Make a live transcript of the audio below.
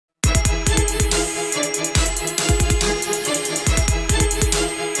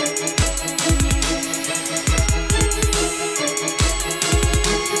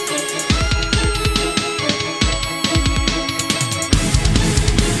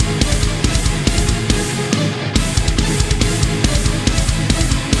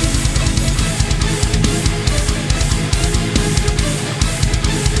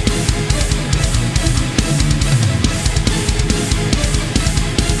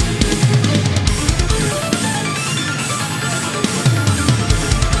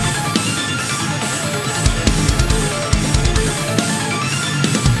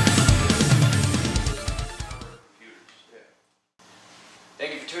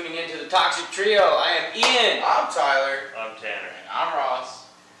tuning into the Talksick Trio. I am Ian. I'm Tyler. I'm Tanner. And I'm Ross.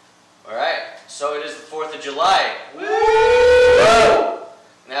 Alright, so it is the 4th of July. Woo! Gonna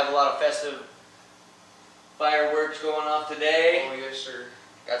have a lot of festive fireworks going off today. Oh, yes, sir.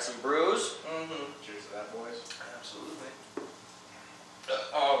 Got some brews. Cheers to that, boys. Absolutely.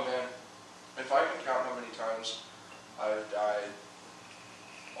 Oh, man. If I can count how many times I've died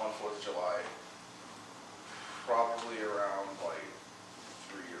on 4th of July, probably around like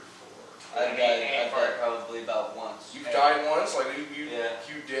 3 or 4. I've died probably about once. You've died once? Like you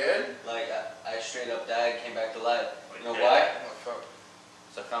did? Like I straight up died, came back to life. You know Oh, why? fuck.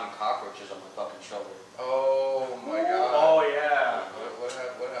 Because I found cockroaches on my fucking shoulder. Oh my god. Oh yeah. What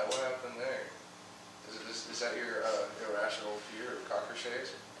happened there? Is that your irrational fear of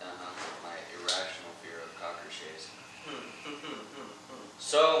cockroaches? My irrational fear of cockroaches.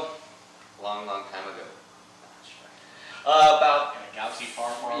 So, long time ago. About In a galaxy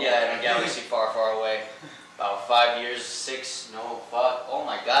far, far away. in a galaxy far, far away. About 5 years, 6, no, fuck. Oh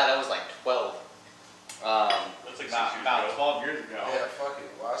my god, that was like 12. That's like about 12 years ago. Yeah, fucking.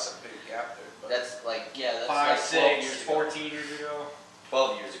 Wow, that's a big gap there. But That's like, that's 5, like 12 6, years ago. 14 years ago.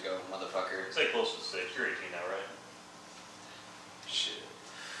 12 years ago, motherfucker. It's like close to 6. You're 18 now, right? shit.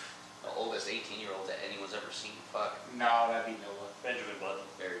 The oldest 18-year-old that anyone's ever seen. Fuck. No, that'd be Noah. Benjamin Button.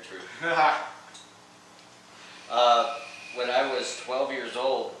 Very true. When I was 12 years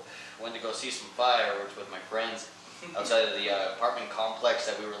old, went to go see some fireworks with my friends outside of the apartment complex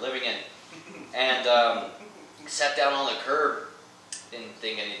that we were living in. And sat down on the curb. Didn't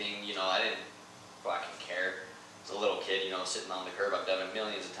think anything, I didn't fucking care. As a little kid, sitting on the curb. I've done it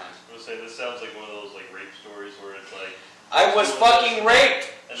millions of times. I was gonna say, this sounds like one of those like rape stories where it's like I was fucking raped!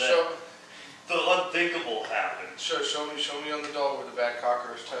 and then the unthinkable happened. Show me on the doll where the bad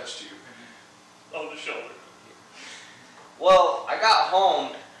cockroach touched you. On the shoulder. Well, I got home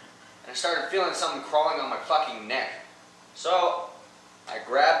and I started feeling something crawling on my fucking neck. So I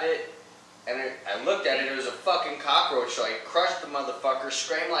grabbed it and I looked at it. It was a fucking cockroach. So I crushed the motherfucker,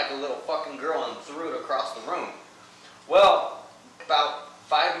 screamed like a little fucking girl, and threw it across the room. Well, about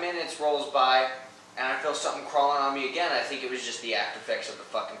 5 minutes rolls by and I feel something crawling on me again. I think it was just the after effects of the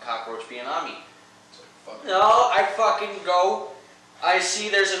fucking cockroach being on me. No, I fucking go. I see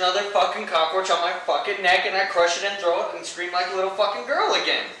there's another fucking cockroach on my fucking neck, and I crush it and throw it and scream like a little fucking girl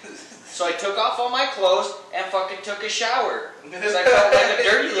again. So I took off all my clothes and fucking took a shower. Because I felt like a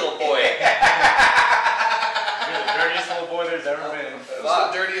dirty little boy. You're the dirtiest little boy there's ever been.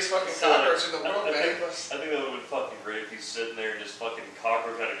 That's the dirtiest fucking cockroach in the world, I man. think that would have been fucking great if he's sitting there and just fucking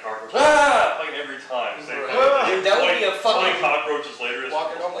cockroach had a cockroach. Fucking every time. Dude, that would be a fucking... 20 cockroaches later.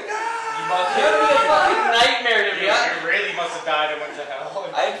 Walking home like, That would be a fucking nightmare to me. You really must have died and went to hell.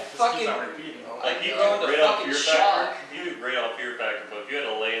 I'd fucking... Like, you go do into great on fucking Fear shock. Factor. You do great on Fear Factor, but if you had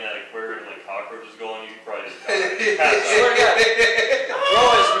to lay in that aquarium and like cockroaches going, you could probably just Swear to God. Bro,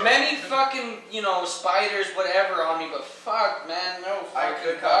 as many fucking, spiders, whatever on me, but fuck, man, no I fucking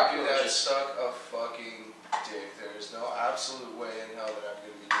could not do that. cockroaches. Suck a fucking dick. There's no absolute way in hell that I'm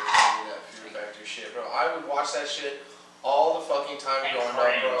gonna be doing any of that Fear Factor shit, bro. I would watch that shit all the fucking time And growing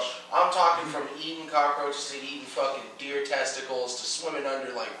up, bro. cringe. I'm talking from eating cockroaches to eating fucking deer testicles to swimming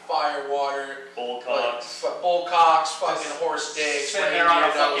under like fire water, bullcocks. bullcocks, fucking horse dicks, Sitting there on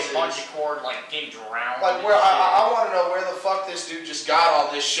a reindeer fucking noses. bungee cord, like getting drowned. Like where I want to know where the fuck this dude just got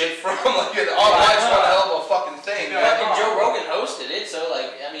all this shit from. Like all life's one hell of a fucking thing. Yeah, Fucking come on, Joe bro. Rogan hosted it, so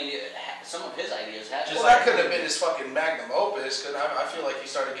some of his ideas had Well, that could have been his fucking magnum opus, because I feel like he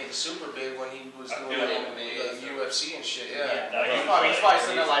started getting super big when he was doing the UFC and shit, yeah. He's probably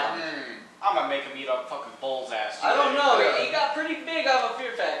sitting there like, I'm gonna make him eat up fucking bull's ass. I don't know, Yeah. he got pretty big off of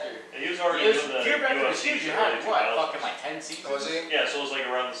Fear Factor. He was already doing the Fear Factor was UFC huge. You shit had in the what? 2000s. Fucking like 10 seasons. Was he? Yeah, so it was like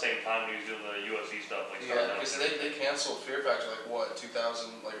around the same time when he was doing the UFC stuff. Like Yeah, because they canceled Fear Factor like what,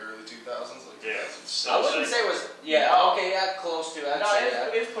 2000, like early 2000s? Like Yeah. 2006? I wouldn't say it was, close to, I'd No, say that.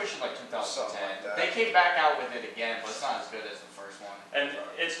 it was pushing like 2010. Something like that. They came back out with it again, but it's not as good as the first one. And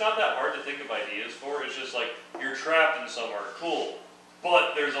it's not that hard to think of ideas for. It's just like, you're trapped in somewhere. Cool.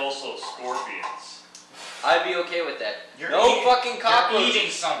 But there's also scorpions. I'd be okay with that. You're fucking You're cockroaches. eating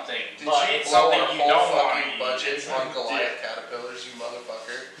something, Did but you it's blow something our you whole don't want to fucking eat. budget on Goliath Yeah. caterpillars, you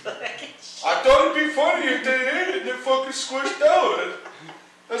motherfucker? I thought it'd be funny if they ate it and it fucking squished out.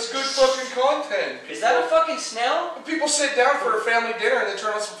 That's good fucking content. Is that a fucking snail? People sit down for a family dinner and they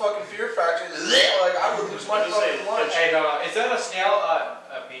turn on some fucking Fear Factor and like I would lose my I'm just fucking saying, lunch. Hey, no, is that a snail?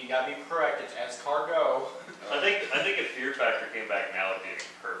 You gotta be correct. It's escargot. I think if Fear Factor came back now, it'd be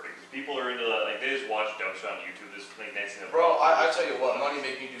perfect. People are into that. Like, they just watch dumb shit on YouTube, just like dancing. Bro, I tell you what, money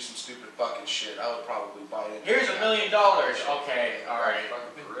make me do some stupid fucking shit. I would probably buy it. Here's $1 million. Okay, alright.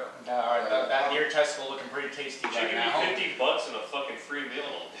 For real. testicle looking pretty tasty She right give now. me $50 and a fucking free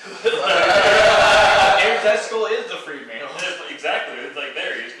meal. Air testicle is the free meal. Exactly. It's like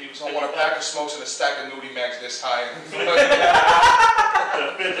there. You just give So I want a pack of smokes and a stack of nudie mags this high. a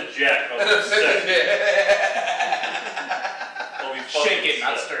fifth of Jack. I'll be Shake it,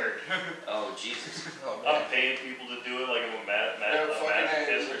 not set. stirred. Oh Jesus. Oh, I'm paying people to do it like I'm a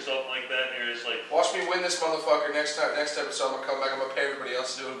masochist or something like that. And you're just like, watch me win this motherfucker next episode. I'm gonna come back. I'm gonna pay everybody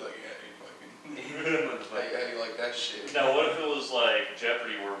else to do it. Be like, yeah, you fucking. Like, how do you like that shit? now what if it was like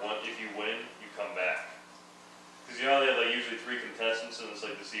Jeopardy, where if you win, you come back? Because you know they have like usually 3 contestants, and it's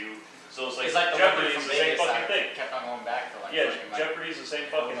like to see who. So it's like, It's like the Jeopardy one is from the same Vegas fucking that thing. kept on going back for like. Yeah, fucking, like, Jeopardy's the same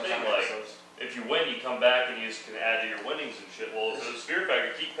fucking knows thing. how many Like, episodes. if you win, you come back and you just can add to your winnings and shit. Well, if it's Fear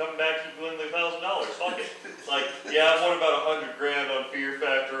Factor, keep coming back, keep winning the $1,000. Fuck it. It's like, yeah, I've won about $100 grand on Fear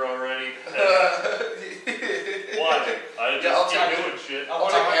Factor already. Why? I Yeah, I'll just keep take- doing shit.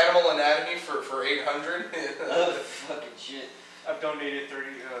 I'll take Animal Anatomy for 800. Oh fucking shit. I've donated 30%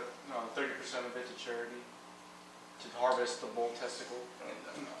 of it to charity to harvest the bull testicle.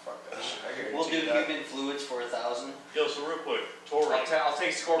 No, fuck that shit. I guarantee We'll do that. human fluids for 1,000. Yo, so real quick, taurine. I'll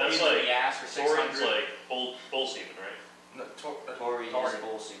take scorpions That's like- in the ass for 600. Taurine's like bull semen, right? No, Taurine is Taurine.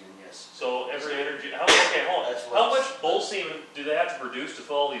 bull semen, yes. So every energy. Okay, hold on. That's How what's- much bull semen do they have to produce to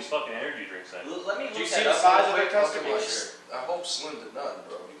fill all these fucking energy drinks then? Let me Do you look see that the up size real of quick. their Fucking make testicles? sure. I hope slim to none,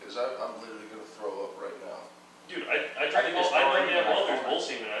 bro, because I'm literally gonna throw up right now. Dude, I think drink it's I taurine drink that in well, my there's phone. bull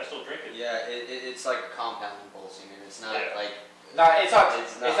semen and I still drink it. Yeah, it's like a compounded bull semen. It's not Yeah. like. No, it's not.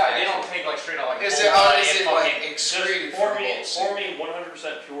 It's It's not not. They don't actual. take like straight out like. Is bull it blood is and it like fucking- excreted For from me, bull semen?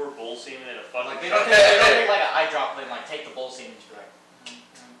 100% pure bull semen in a fucking. Like they don't take like an eye drop and like take the bull semen and just be like.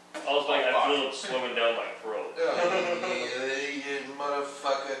 I was like, I feel it swimming down my throat. You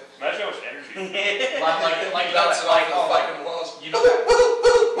motherfucker. Imagine how much energy. Like Bouncing like off the oh like fucking walls. you know that.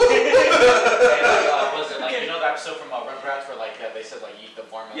 What was it like? You know that episode from Rugrats where like they said like you eat the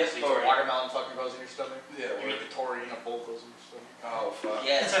watermelon, Yes, so taurine. watermelon fucking goes in your stomach. Yeah, You eat the taurine, a bull goes in your stomach. oh fuck.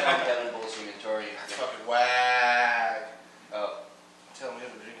 Yeah, it's compounded bull semen, taurine. That's fucking whack. Oh, Tell me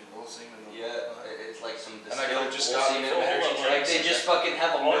I've been drinking bull semen. yeah, it's like some And I distilled could've just bull gotten semen. from energy Like Like they just fucking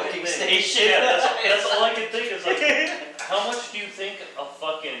have a All I milking can think- station. Yeah, that's all I can think is like, how much do you think a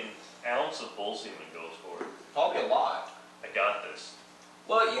fucking ounce of bull semen goes for? Probably a lot. I got this.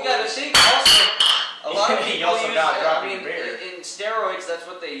 Well, you gotta think also. A lot of He people also use. got I dropping mean, beer. in steroids, that's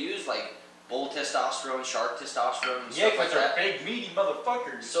what they use, like bull testosterone, shark testosterone, and Yeah, stuff like because they're that. big meaty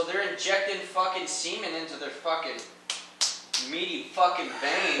motherfuckers. So they're injecting fucking semen into their fucking meaty fucking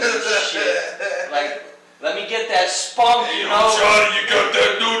veins and shit. Like, let me get that spunk, you know? Johnny, you got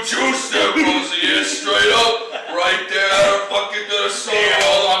that new juice there, Rosie. Yeah, straight up. Right there. Fucking to the soul. Yeah,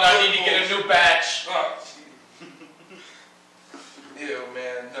 hold on, I need to get a new batch. Ew,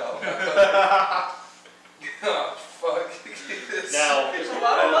 man, no. Oh, fuck. Now, There's a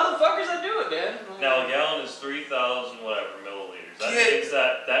lot of motherfuckers that do it, man. now a gallon is 3,000 whatever milliliters. That Yeah.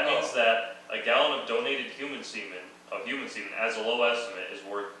 means that a gallon of donated human semen, as a low estimate, is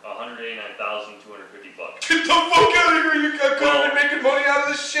worth $189,250. Get the fuck out of here. You got Well- making money out of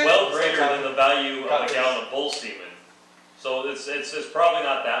this shit. Well greater than the value of Got a this. gallon of bull semen. So it's probably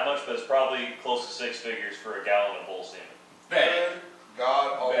not that much, but it's probably close to 6 figures for a gallon of bull semen. Bet.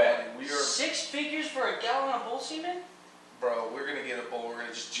 God almighty. We are, 6 figures for a gallon of bull semen? bro, we're gonna get a bowl. We're gonna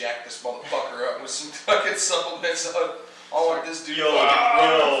just jack this motherfucker up with some fucking supplements on. I want this dude Yo, for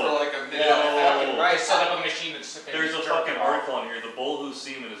like a minute. Yo. Right, set up a machine that's There's a fucking article on here. The bull whose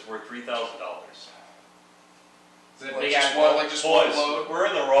semen is worth $3,000. It's a Like big just ass one, bowl. like just one Boys, load. we're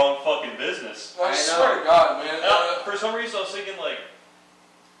in the wrong fucking business. I I swear know. to God, man. For some reason, I was thinking like,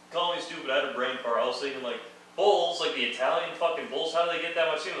 call me stupid. I had a brain fart. I was thinking like bulls, like the Italian fucking bulls. How do they get that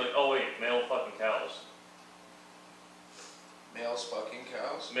much semen? Like, oh wait, male fucking cows. Males fucking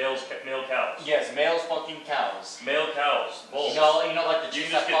cows. Male cows. Yes, males fucking cows. Male cows. Bulls. You know, like the You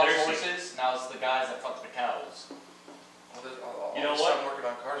chicks just that get fuck their horses. Now it's the guys that fuck the cows. You know All this what? time working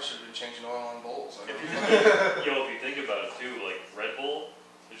on cars, should have been changing oil on bulls. I If know. you, if you think about it too, like Red Bull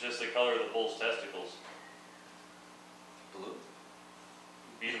is just the color of the bull's testicles. Blue?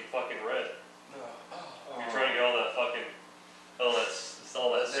 Beat them fucking red. Oh. You're trying to get all that fucking, all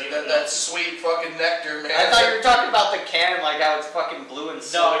that semen. That sweet fucking nectar, man. I thought you were talking about the can, like how it's fucking blue and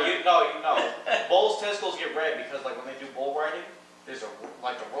silver. No. Bulls' testicles get red because like when they do bull riding, there's a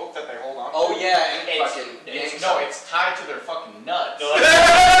rope that they hold on. Oh yeah, and It's, fucking it's yanks no, them. it's tied to their fucking nuts. No,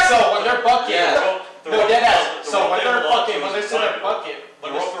 that's- So when they're bucking, Yeah. no, dead ass. So when they're fucking, when they're sitting there bucking, The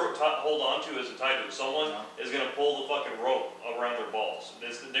rope they're hold on to isn't tied to it. Someone is gonna pull the fucking rope around their balls.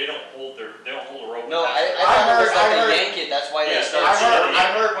 They don't hold the rope. No, I I thought it was heard- like I they heard- yank it. That's why Yeah, they start. I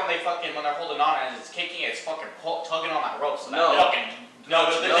Yeah. heard when they're holding on and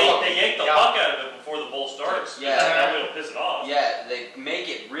the fuck out of it before the bowl starts. Yeah. That way it'll piss it off. Yeah, they make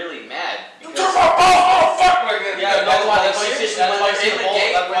it really mad. You took my ball! Oh, fuck! Like, Yeah, that's why like, seriously, when they're in the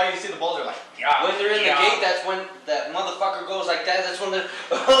gate, That's why you see the bowls are like, yeah. when they're in the gate, that's when that motherfucker goes like that. That's when they're,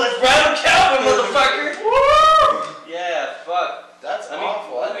 oh, let's ride him, Calvin, motherfucker. Woo! Yeah, fuck. That's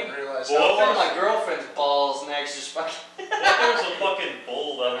awful. I didn't realize Well, how one of my girlfriend's balls next just fucking. What if there was a fucking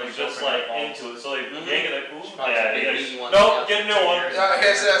bowl that was just like into it, so they yank it like, ooh, daddy. Nope, get a new one. Yeah, I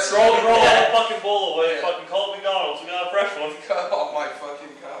guess that's Throw the whole fucking bowl away. Fucking call McDonald's. We got a fresh one. Oh my fucking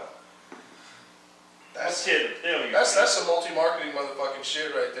god. That's kidding. They don't even That's some multi-marketing motherfucking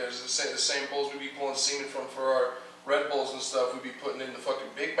shit right there. It's the same bowls we be pulling semen from for our Red Bulls and stuff. We be putting in the fucking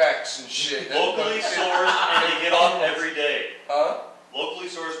Big Macs and shit. Locally sourced and they get off every day. Huh? Locally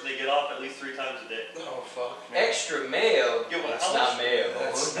sourced and they get off at least 3 times a day. Oh fuck. Man. Extra mayo. Yeah, well, It's how not much- mayo.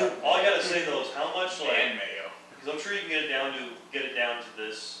 All I gotta say though is how much And like, mayo. because I'm sure you can get it down to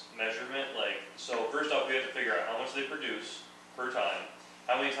this measurement. Like, so first off, we have to figure out how much they produce per time,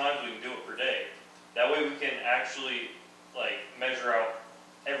 how many times we can do it per day. That way we can actually like measure out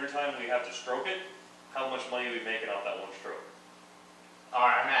every time we have to stroke it, how much money we're making off that one stroke.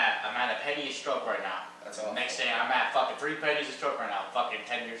 Alright, I'm at a penny a stroke right now. That's awful. Next thing, I'm at fucking 3 pennies a stroke right now. Fucking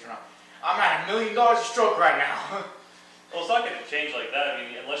 10 years from now, I'm at $1 million a stroke right now. Well, it's not going to change like that. I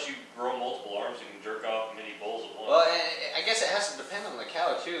mean, unless you grow multiple arms, you can jerk off many bowls at once. Well, I guess it has to depend on the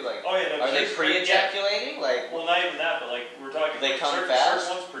cow too. Like, Oh yeah, no, are they there's- pre-ejaculating? Like, Well, not even that, but like we're talking. They like, come certain, fast?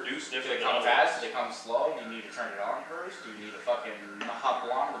 Certain ones produce Do different. they come than fast? others. Do they come slow? Do you need to turn it on first? Do you need to fucking hop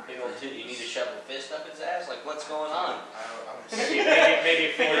on with big old do you titties? need to shove a fist up its ass? Like, what's going on? Maybe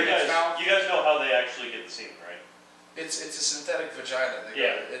a Well, finger in its mouth? you guys know how they actually get the semen, right? It's a synthetic vagina.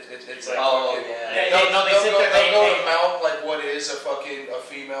 It's like Oh, fucking, yeah. They'll go to mount like what is a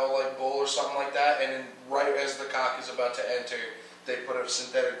female like bull or something like that, and then right as the cock is about to enter, they put a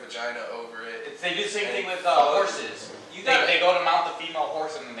synthetic vagina over it. They do the same thing with Oh, horses. You They, got they go to mount the female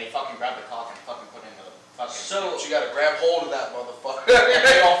horse and then they fucking grab the cock and fucking put it in the fucking. So- But you gotta grab hold of that motherfucker. And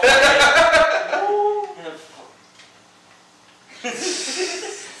they all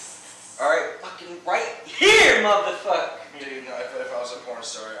Alright, fucking right here, motherfucker. Dude, no, if I was a porn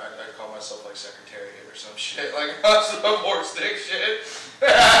star, I'd call myself like Secretariat or some shit. Like some more stick shit.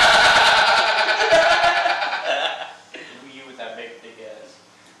 You with that big ass.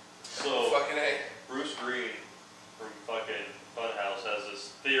 So Fucking A. Bruce Green from fucking Funhouse has this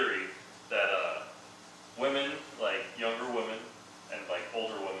theory that women, like younger women and like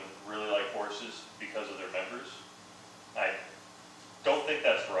older women, really like horses because of their members. I don't think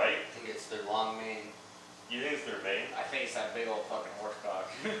that's right. I think it's their long mane. You think it's their mane? I think it's that big old fucking horse cock.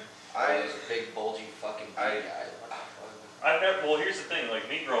 Those big, bulgy fucking big eyes. What the fuck? I've never, well, here's the thing. Like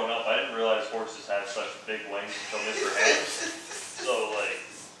me growing up, I didn't realize horses had such big wings until Mr. Hands. So like,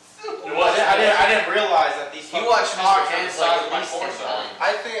 it Well, wasn't. I didn't realize that these. You fucking watch Mr. cocks are Hands the like size at of my least 10 torso. times.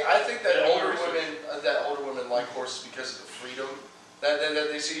 I think that Yeah, older research. women like horses because of the freedom that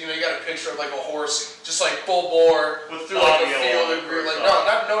they see. You know, you got a picture of like a horse, just like full bore With through like a audio field on of it,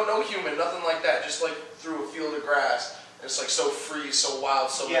 like no human, nothing like that. Just like through a field of grass. And it's like so free, so wild,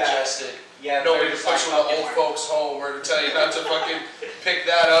 so Yeah. majestic. Yeah, Nobody to they're push just you in like the old fucking- folks' home or to tell you not to fucking pick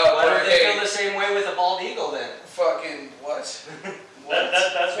that up. Why Or don't they hey, feel the same way with a bald eagle then? fucking what?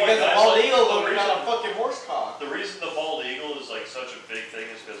 That's why Because the guys bald like- eagle the looking reason- at a fucking horse cock. The reason the bald eagle is like such a big thing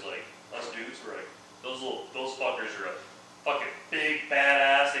is because like us dudes were like those fuckers are a fucking big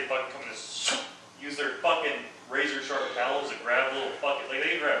badass. They fucking come and just use their fucking razor sharp talons to grab little fucking like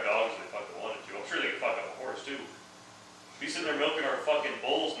they can grab dogs if they fucking wanted to. I'm sure they can fuck up a horse too. We sitting there milking our fucking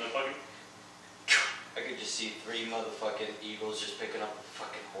bulls and then fucking I could just see 3 motherfucking eagles just picking up a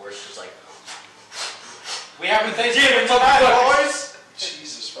fucking horse, just like. We having Thanksgiving tonight, boys.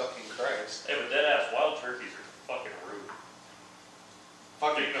 Jesus fucking Christ. hey, but dead ass wild turkeys are fucking rude.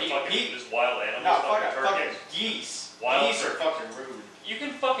 Fucking Speaking of fucking Pete. just wild animals, No, fucking fucking turkeys. geese. Wild Geese are turkeys. fucking rude. You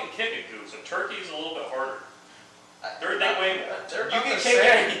can fucking kick a goose. A turkey's a little bit harder. They weigh more. They're You not can the kick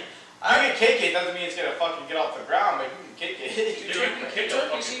same. it. You can kick it doesn't mean it's gonna fucking get off the ground, but you can kick it. Dude, you can kick a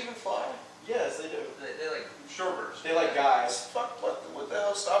Turkeys fucking even fly? Yes, they do. They like. shorebirds. They like guys. Fuck, what the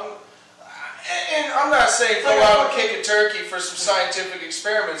hell? Stop. And I'm not saying go out and kick a turkey for some scientific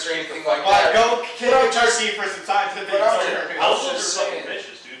experiments or anything like that. Go kick But I'm a just- turkey for some scientific but I'm experiment. just- Owls are just fucking saying.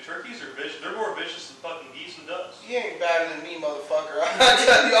 vicious, dude. Turkeys are vicious. They're more vicious than fucking geese and doves. You ain't better than me, motherfucker. I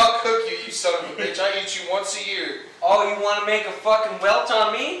tell you, I'll cook you, you son of a bitch. I eat you once a year. Oh, you want to make a fucking welt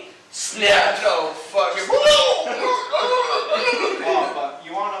on me? Yeah, Snap. no, fucking. Oh, but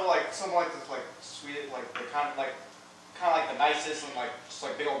you want to know like something like this, like sweet, like the kind of like the nicest and like just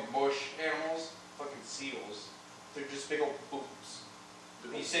like big old mush animals, fucking seals. They're just big old boobs.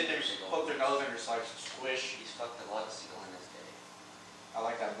 You sit there, poke their nose in your side, squish. He's fucked a lot of seagull in his day. I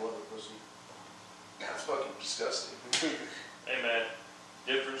like that blubber pussy. That's fucking disgusting. Hey man,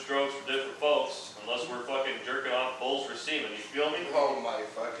 different strokes for different folks. Unless we're fucking jerking off bulls for semen, you feel me? Oh my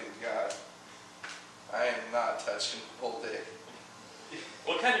fucking god. I am not touching bull dick.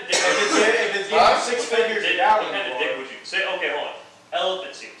 What kind of dick? If it's getting 6 figures What down, kind of dick would you say? Okay, hold on.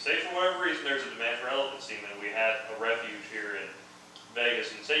 Elephant semen. Say for whatever reason there's a demand for elephant semen, and we had a refuge here in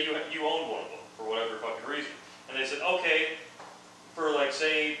Vegas, and say you owned one of them for whatever fucking reason, and they said, okay, for like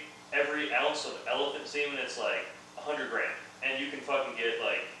say every ounce of elephant semen, it's like 100 grand, and you can fucking get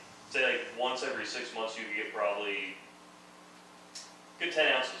like, say like once every 6 months you can get probably good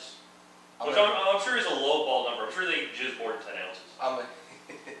 10 ounces. Which I'm sure is a low ball number. I'm sure they jizz more than 10 ounces.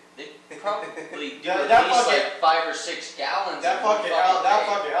 They probably do Yeah, at that least fucking- like 5 or 6 gallons. that in one fucking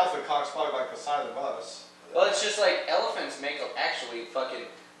day. elephant cock's probably like the size of us. Well, it's just like elephants make actually fucking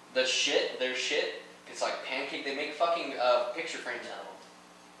their shit. It's like pancake. They make fucking picture frames out of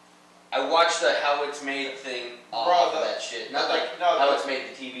them. I watched the How It's Made thing off of that shit. Not like How It's Made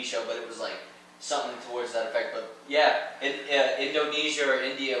the TV show, but it was like something towards that effect. But yeah, in Indonesia or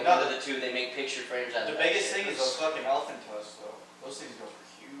India, one of the two, they make picture frames out of The that biggest shit. thing is those fucking elephant tusks, though. Those things go for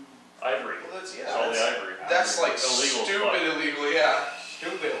huge. Ivory. Well, that's, It's all the ivory. that's like Illegal as stupid fuck. illegal, yeah.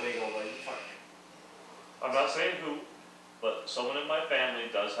 Stupid illegal, but you fucking. I'm not saying who, but someone in my family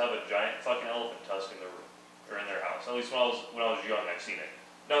does have a giant fucking elephant tusk in their room or in their house. At least when I was young, I've seen it.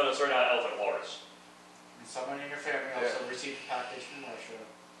 No, that's not elephant, walrus. And someone in your family also received a package from Russia.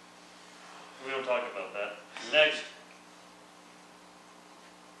 We don't talk about that. Next,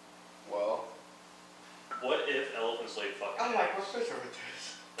 Well, what if elephants laid fucking I'm like, eggs? what's this over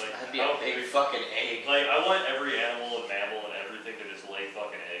this? Like, That'd be a big fucking egg. Like, I want every animal and mammal and everything to just lay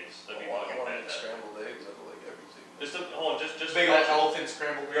fucking eggs. That'd be I fucking want to eat fantastic. scrambled eggs. I like everything. Hold on, just Big old imagine. elephant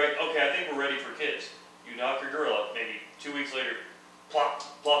scrambled. You're like, okay, I think we're ready for kids. You knock your girl up, maybe 2 weeks later, plops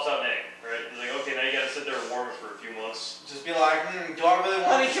out an egg, right? It's like, okay, now you gotta sit there and warm it for a few months. Just be like, do I really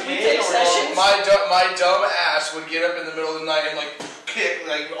want Honey, this can we kid, take or- sessions? My dumb ass would get up in the middle of the night and like kick,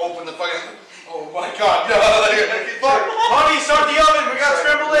 like open the fucking. Oh my god, no! Fuck, honey, start the oven. We got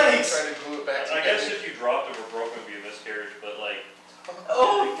scrambled eggs. Try to glue it back I together. guess if you dropped it or broke it would be a miscarriage, but like,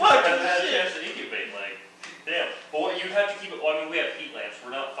 Oh fuck! had a chance to incubate, like, damn. But what, you'd have to keep it, well, I mean, we have heat lamps,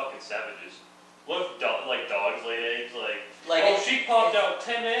 we're not fucking savages. What if dogs lay eggs, Like oh, she popped out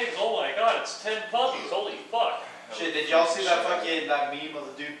 10 eggs, oh my god, it's 10 puppies, holy fuck. Shit, did y'all see that fucking that meme of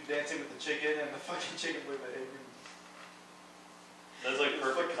the dude dancing with the chicken and the fucking chicken with the egg? That's like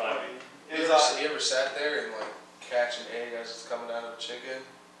perfect timing. It was, You ever sat there and like catch an egg as it's coming out of a chicken?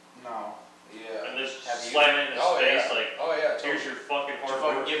 no. Yeah. And just Have you? slam it in his Oh, face, yeah. like, Oh yeah. here's Totally. your fucking Fucking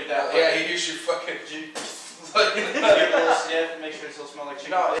hard work. give it that. Yeah, you use your fucking. Give it a little sniff, make sure it still smells like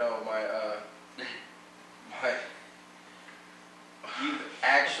chicken. No, my. You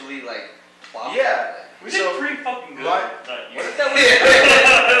actually like plopped Yeah. it. We did So, pretty fucking good. my- Not you. What if that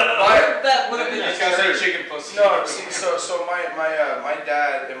would that would have been These a guys say third? chicken pussy. No, see, so my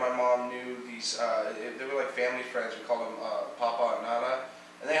dad and my mom knew these. They were like family friends. We called them Papa and Nana,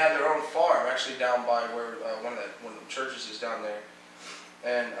 and they had their own farm actually down by where one of the churches is down there.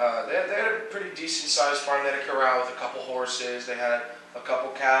 And they had a pretty decent sized farm. They had a corral with a couple horses. They had a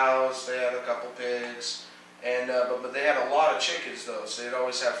couple cows. They had a couple pigs. And but they had a lot of chickens though, so they'd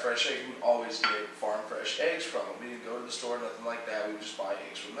always have fresh eggs. We would always get farm fresh eggs from them. We didn't go to the store, nothing like that. We would just buy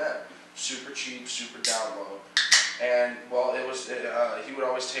eggs from them, super cheap, super down low. And well, he would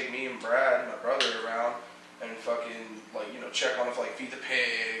always take me and Brad, my brother, around and fucking check on them, like feed the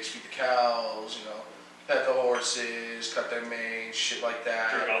pigs, feed the cows, pet the horses, cut their mane, shit like that.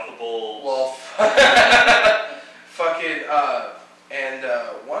 Jerk off the bulls. Well, fucking, and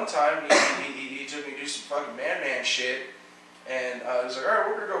one time he took me to do some fucking man shit, and he was like, alright,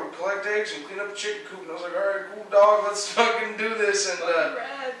 we're gonna go collect eggs and clean up the chicken coop, and I was like, alright, cool dog, let's fucking do this, and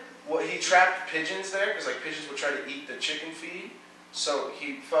well, he trapped pigeons there, because like pigeons would try to eat the chicken feed, so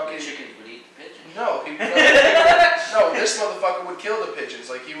he fucking... The chickens would eat the pigeon. No, no, this motherfucker would kill the pigeons,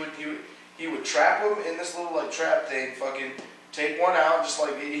 like he would trap them in this little like trap thing, fucking take one out, just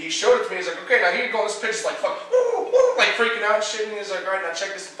like, he showed it to me, he's like, okay, now here you go, this pigeon's like, fuck, like freaking out and shit, and he's like, alright, now check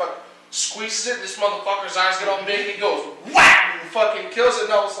this, fuck, squeezes it, this motherfucker's eyes get all big, and he goes, whack, and fucking kills it,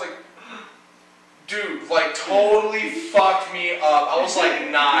 and I was like, dude, like, totally fucked me up, I was like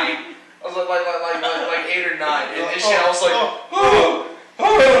 9, I was like 8 or 9, and this shit, I was like,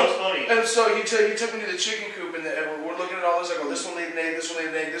 That was funny. and so he took me to the chicken coop, and we're looking at all this. I go, this one laid an egg, this one laid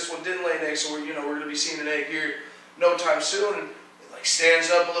an egg, this one didn't lay an egg. So we're gonna be seeing an egg here no time soon. And it like stands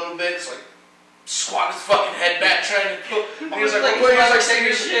up a little bit. It's like, squat his fucking head back trying to pull. He was like,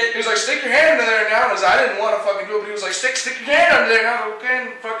 shit. he was like, stick your hand in there now. And I didn't want to fucking do it, but he was like, stick your hand under there. And I was like, okay,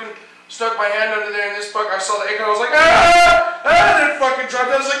 and fucking stuck my hand under there, and this fuck, I saw the egg, and I was like, and then fucking dropped.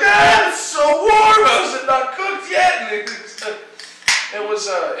 I was like, it's so warm. I was not cooked yet, and it was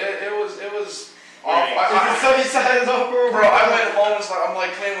Bro, I went home and I'm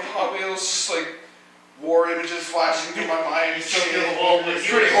like playing with Hot Wheels, just like war images flashing through my mind.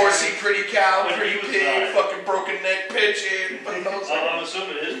 Pretty horsey, pretty cow, pretty pig, fucking broken neck pigeon. I'm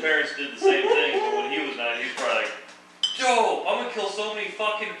assuming his parents did the same thing, but when he was 9, he was probably like, yo, I'm gonna kill so many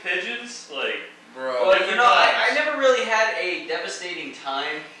fucking pigeons. Like, bro. Well, you know, I never really had a devastating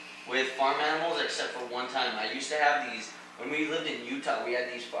time with farm animals except for one time. I used to have these, when we lived in Utah, we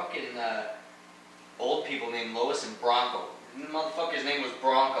had these fucking old people named Lois and Bronco. The motherfucker's name was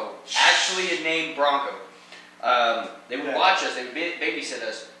Bronco. Actually named Bronco. They would watch us, they would babysit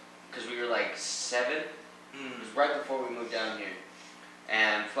us, because we were like 7. It was right before we moved down here.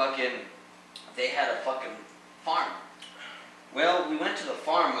 And fucking, they had a fucking farm. Well, we went to the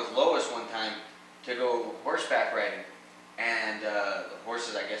farm with Lois one time to go horseback riding. And the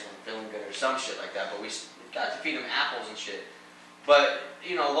horses, I guess, weren't feeling good or some shit like that, but we got to feed them apples and shit. But,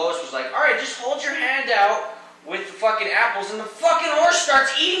 you know, Lois was like, alright, just hold your hand out with the fucking apples, and the fucking horse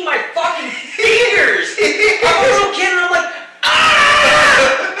starts eating my fucking fingers! I was a kid, and I'm like,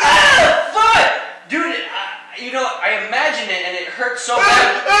 fuck! Dude, you know, I imagined it, and it hurt so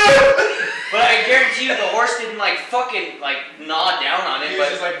bad. But I guarantee you the horse didn't, like, fucking, like, gnaw down on it. He was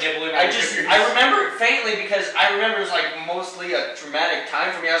just, like, nibbling on your fingers. I remember it faintly, because I remember it was, like, mostly a traumatic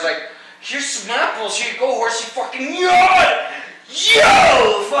time for me. I was like, here's some apples, here you go, horse, you fucking yawn!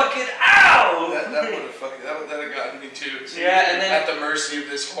 Yo! Fucking ow! That would have fucking, that would have gotten me too. Yeah, and then at the mercy of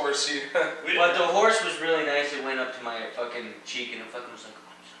this horse, But the horse was really nice. It went up to my fucking cheek and it fucking was like,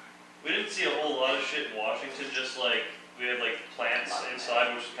 oh, I'm sorry. we didn't see a whole lot of shit in Washington, just like, we had like plants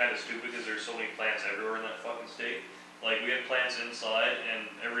inside, which is kind of stupid because there's so many plants everywhere in that fucking state. Like, we had plants inside, and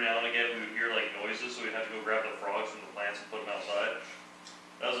every now and again we would hear like noises, so we'd have to go grab the frogs from the plants and put them outside.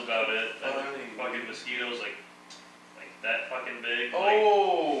 That was about it. And fucking mosquitoes, like that fucking big.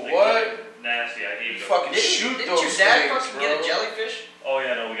 Oh, like, what? Nasty. I hate You them. fucking shoot Didn't those your dad things, fucking bro. get a jellyfish? Oh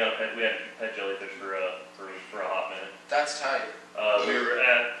yeah, no, we had pet jellyfish for a hot minute. That's tight. We were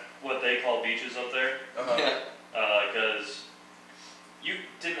at what they call beaches up there, because you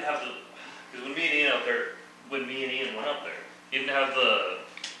didn't have the, because when me and Ian went up there, he didn't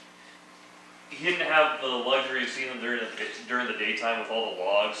have the luxury of seeing them during the daytime with all the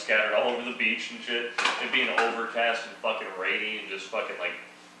logs scattered all over the beach and shit. It being overcast and fucking rainy and just fucking like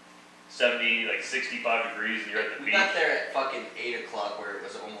 70, like 65 degrees, and you're at the We beach. got there at fucking 8 o'clock where it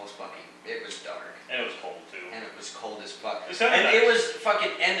was almost fucking, it was dark. And it was cold too. And it was cold as fuck. It And nice. it was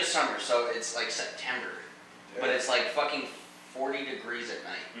fucking end of summer, so it's like September. Yeah. But it's like fucking 40 degrees at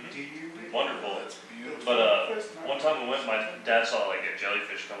night. Wonderful. That's beautiful. But one time we went, my dad saw like a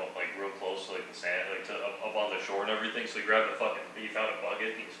jellyfish come up like real close to like the sand, like up on the shore and everything. So he grabbed he found a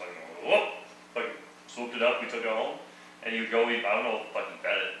bucket, and he just fucking whoop, fucking swooped it up. We took it home, and he would go eat. I don't know if fucking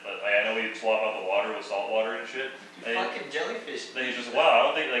fed it, but I know he'd swap out the water with salt water and shit. And fucking jellyfish. Then he's just wow. I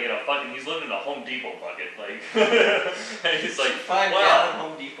don't think like he's living in a Home Depot bucket, like. And he's like, $5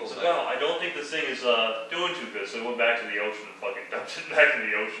 Home Depot. So, wow, I don't think this thing is doing too good. So he went back to the ocean and fucking dumped it back in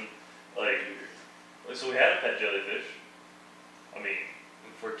the ocean. Like, so we had a pet jellyfish. I mean,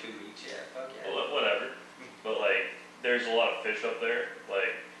 for 2 weeks, yeah. Fuck yeah. well, whatever. But like, there's a lot of fish up there.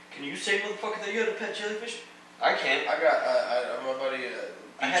 Like, can you say, motherfucker, that you had a pet jellyfish? I can't. I got my buddy.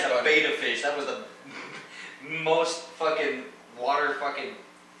 I had a beta fish. That was the most fucking water fucking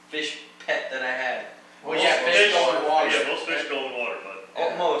fish pet that I had. Well, yeah, fish go in water. Yeah, most fish go in water,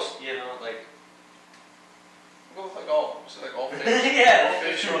 but most, you know, like. We'll go with like all fish. Yeah. All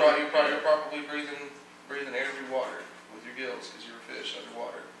fish. You're probably breathing air through water with your gills because you're a fish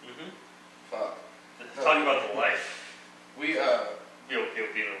underwater. Fuck. Talking about the life. We Be okay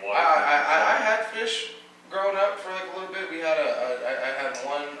with being in water. I had fish growing up for like a little bit. We had I had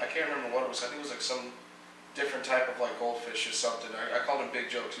one. I can't remember what it was. I think it was like some different type of like goldfish or something. I called him Big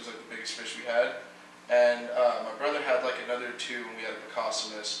Joe because he was like the biggest fish we had. And my brother had like another 2, and we had a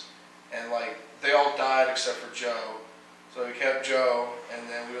Picossimus. And like they all died except for Joe. So we kept Joe, and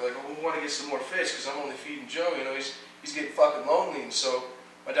then we were like, well, we want to get some more fish because I'm only feeding Joe. You know, he's getting fucking lonely. And so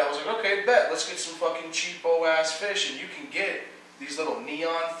my dad was like, okay, bet, let's get some fucking cheapo ass fish, and you can get these little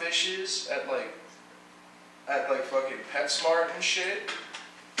neon fishes at like fucking PetSmart and shit.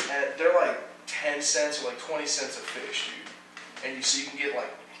 And they're like 10 cents or like 20 cents a fish, dude. And you can get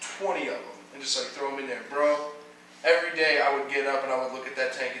like 20 of them and just like throw them in there, bro. every day I would get up and I would look at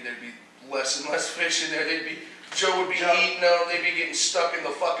that tank and there'd be less and less fish in there. Joe would be eating them. They'd be getting stuck in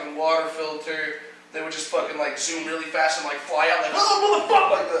the fucking water filter. They would just fucking like zoom really fast and like fly out like, oh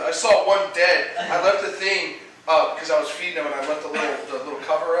motherfucker! Like I saw one dead. I left the thing up because I was feeding them and I left the little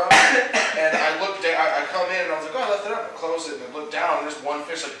cover up. And I looked down. I come in and I was like, oh, I left it up. I closed it and I looked down and there's one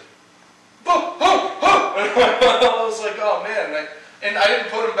fish like, boom, boom, boom. I was like, oh man. And I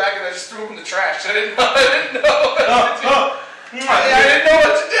didn't put him back and I just threw him in the trash. I didn't know what to do. I didn't know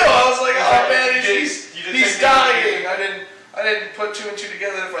what to do. I was like, oh man, he's dying. I didn't put two and two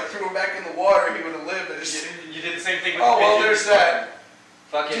together. If I threw him back in the water, he would have lived. You did the same thing with oh, well, there's that.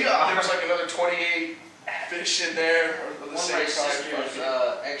 Fucking. There was like another 28 fish in there. One of my sister's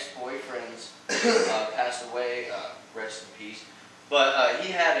ex-boyfriends passed away. Rest in peace. But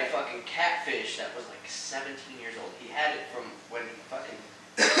he had a fucking catfish that was like 17 years old. He had it from when he fucking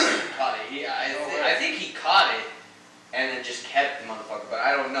caught it. I think he caught it and then just kept the motherfucker. But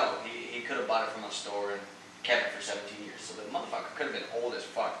I don't know. He could have bought it from a store and kept it for 17 years. So the motherfucker could have been old as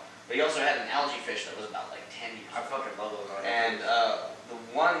fuck. But he also had an algae fish that was about like 10 years old. I fucking love those. And the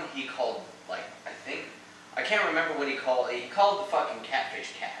one he called, like, I can't remember what he called. He called the fucking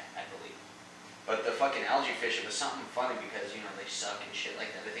catfish cat, I believe. But the fucking algae fish, it was something funny because, you know, they suck and shit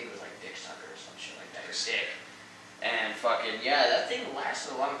like that. I think it was like dick sucker or some shit like that. Or dick. And fucking, yeah, that thing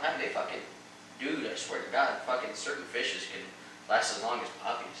lasted a long time. They fucking, dude, I swear to God, fucking certain fishes can last as long as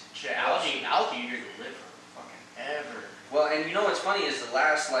puppies. Shit, algae you can live for fucking ever. Well, and you know what's funny is the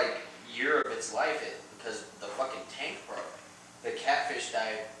last, like, year of its life, because the fucking tank broke. The catfish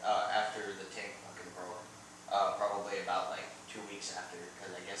died after the tank fucking broke. Probably about, like, 2 weeks after,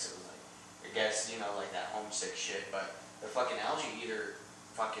 because I guess it was, like, you know, like that homesick shit, but the fucking algae eater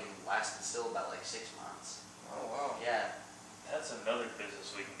fucking lasted still about, like, 6 months. Oh, wow. Yeah. That's another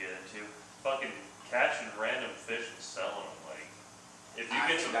business we can get into. Fucking catching random fish and selling them. Like, if you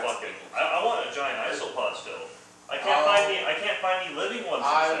get some fucking, I want a giant isopod still. I can't find any living ones.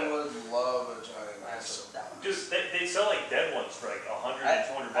 I would love a giant isopod. Dude, they sell like dead ones for like $100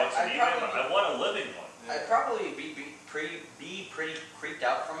 and $200 an evening. I want a living one. Yeah. I'd probably be pretty creeped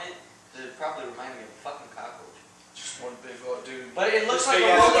out from it. It probably remind me of a fucking cockroach. Just one big old dude. But it looks like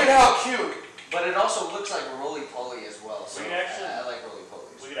look at how cute. But it also looks like a roly-poly as well. So we can actually, I like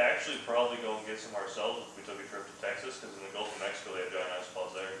roly-polies. We could actually probably go and get some ourselves if we took a trip to Texas, because in the Gulf of Mexico they have giant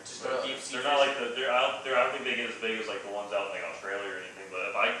isopods there. They're not like I don't think they get as big as like the ones out in like Australia or anything.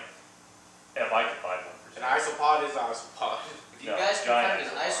 But if I could find one for an isopod is an isopod. If you guys can find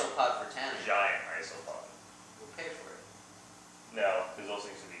an isopod for Tanner, giant isopod, we'll pay for it. No, because those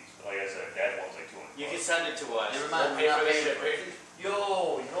things are these. Like I said, dead one's like $200. You can send it to us. Never mind, we'll we're not pay paying for for it.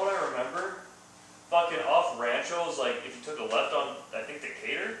 Yo, you know what I remember? Fucking off Rancho is like if you took a left on I think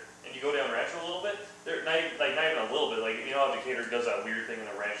Decatur and you go down Rancho a little bit. They're not even a little bit. Like you know how Decatur does that weird thing in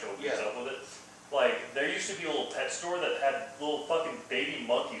the Rancho keeps up with it. Like there used to be a little pet store that had little fucking baby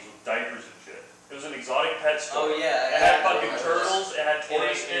monkeys with diapers and shit. It was an exotic pet store. Oh yeah. It had fucking turtles. It had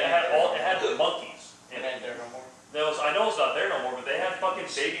tortoises. It had monkeys. It ain't there no more. I know it's not there no more, but they had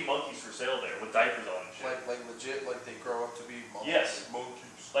fucking baby monkeys for sale there with diapers on and shit. Like legit, like they grow up to be monkeys. Yes. Monkeys.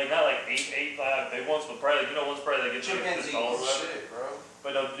 Like not like 8, 5 big ones, but probably one's probably like this tall or whatever. Shit, bro.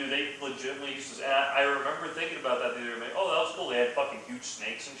 But no, dude, they legitimately used to. And I remember thinking about that the other day. Oh, that was cool. They had fucking huge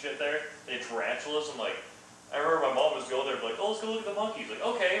snakes and shit there. They had tarantulas. I'm like, I remember my mom was go there, like, oh, let's go look at the monkeys. Like,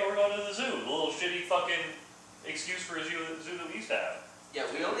 okay, we're going to the zoo. The little shitty fucking excuse for a zoo that we used to have. Yeah,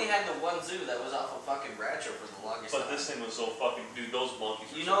 we only had the one zoo that was off of fucking Bradshaw for the longest time. But this thing was so fucking, dude, those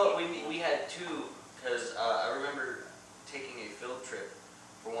monkeys. You know what? We had two, because I remember taking a field trip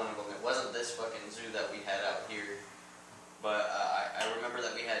for one of them. It wasn't this fucking zoo that we had out here, but I remember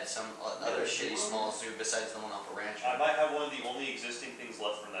that we had some other shitty small zoo besides the one off of Rancho. I might have one of the only existing things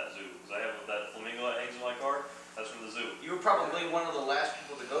left from that zoo, because I have that flamingo that hangs in my car. That's from the zoo. You were probably one of the last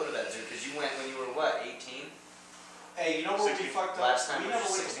people to go to that zoo, because you went when you were what, 18? Hey, you know what we fucked up? Last time we was never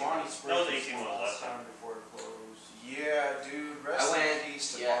went to 16. Bonnie Springs. That was 18 when it was last time before it closed. Yeah, dude. Rest I went, in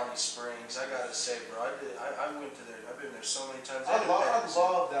peace to Bonnie Springs. I gotta say, bro. I went to there. I've been there so many times. I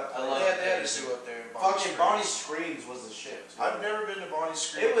love that place. They had a zoo up there in Fucking Bonnie Springs was the shit. Too. I've never been to Bonnie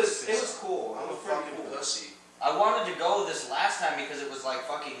Springs. It was cool. I'm a fucking pussy. I wanted to go this last time because it was like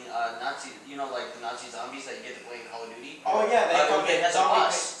fucking Nazi, you know, like the Nazi zombies that you get to play in Call of Duty. Oh yeah, they had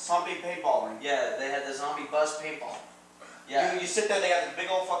zombie paintballing. Yeah, they had the zombie bus paintball. Yeah. You sit there, they got this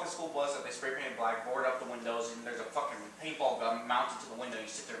big old fucking school bus that they spray paint black, board up the windows, and there's a fucking paintball gun mounted to the window. You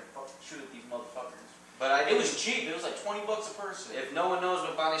sit there and fucking shoot at these motherfuckers. But it was cheap. It was like $20 a person. If no one knows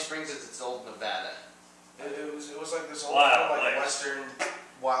what Bonnie Springs is, it's old Nevada. It was like this old Wow, like Western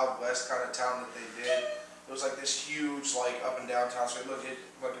Wild West kind of town that they did. it was like this huge, like up and downtown. So it looked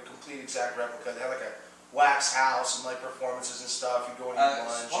like a complete exact replica. They had like a wax house and like performances and stuff. You go and eat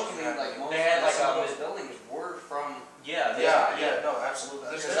lunch. Supposedly, like most they had, like, some of those buildings were from. Yeah, no, absolutely.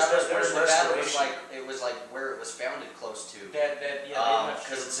 Because that was where Nevada was like. It was like where it was founded close to.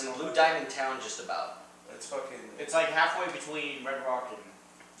 Because it's in Blue Diamond Town, just about. It's fucking. It's like halfway between Red Rock and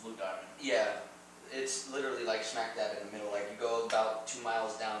Blue Diamond. Yeah, it's literally like smack dab in the middle. Like you go about 2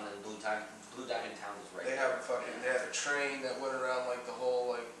 miles down, and Blue Diamond Town is right. They have a train that went around like the whole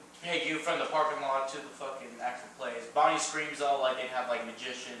like. Hey, you from the parking lot to the fucking actual place. Bonnie Screams though, like they'd have like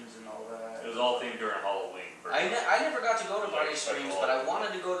magicians and all that. It was all themed during Halloween. I never got to go to Bonnie Screams, but I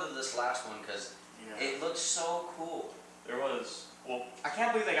wanted to go to this last one because it looks so cool. There was, well, I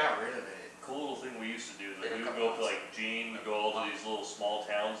can't believe they got rid of it. cool little thing we used to do. Like we would go to like Gene, we'd go all to these little small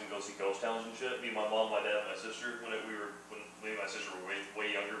towns and go see ghost towns and shit. Me, my mom, my dad, and my sister. When me and my sister were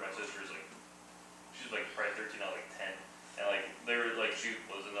way younger, my sister's like, she's like probably 13, I was like 10. And like they were like, she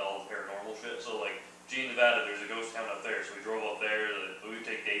was into all the paranormal shit. So like Gene, Nevada, there's a ghost town up there. So we drove up there. We would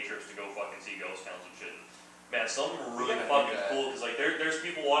take day trips to go fucking see ghost towns and shit. Man, some were really fucking cool because like there's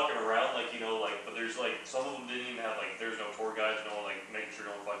people walking around like, you know, like, but there's like some of them didn't even have like, there's no tour guides, no one like making sure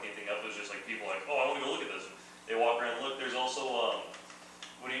no one fucked anything up. It was just like people like, oh, I want to go look at this. And they walk around and look. There's also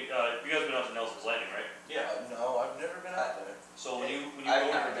you guys been out to Nelson's Landing, right? Yeah. No, I've never been out there. So when you I've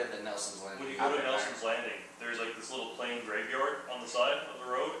go never been to Nelson's Landing. when you go to Nelson's Landing, there's like this little plain graveyard on the side of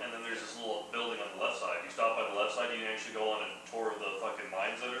the road, and then there's this little building on the left side. You stop by the left side, you can actually go on a tour of the fucking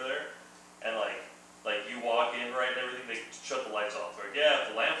mines that are there, and like you walk in, right, and everything, they shut the lights off. They're like, yeah,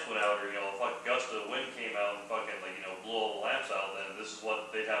 if the lamps went out, or, you know, a fucking gust of wind came out and fucking, like, you know, blew all the lamps out, then this is what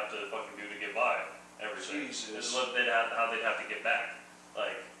they'd have to fucking do to get by. Everything. Jesus. This is what how they'd have to get back.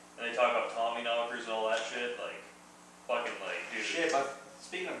 Like, and they talk about Tommy knockers and all that shit, like, fucking, like, dude. Shit, but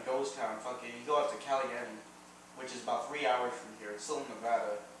speaking of ghost town, fucking, you go out to Caliente, which is about 3 hours from here. It's still in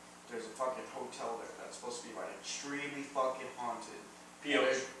Nevada. There's a fucking hotel there that's supposed to be like extremely fucking haunted.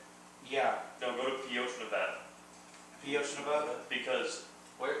 Pioche. Yeah. No, go to Pioche, Nevada. Pioche, Nevada? Because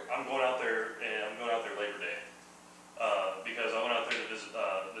I'm going out there, and I'm going out there Labor Day. Because I went out there to visit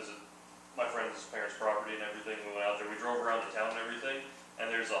my friend's parents' property and everything. We went out there. We drove around the town and everything. And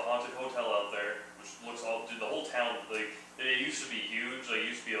there's a haunted hotel out there, which looks dude, the whole town, like, it used to be huge. Like, it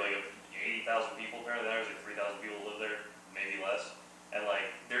used to be like 80,000 people apparently. There's like 3,000 people live there, maybe less. And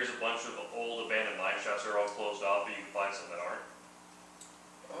like, there's a bunch of old abandoned mine shafts that are all closed off, but you can find some that aren't.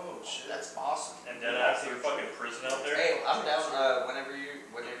 Oh shit. That's awesome. And then after fucking prison out there. Hey, I'm down whenever you're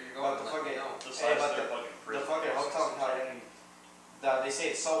going. But the fucking, The size of their fucking the prison. fucking hotel in Caliente, they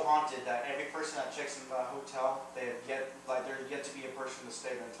say it's so haunted that every person that checks in the hotel, there's yet to be a person to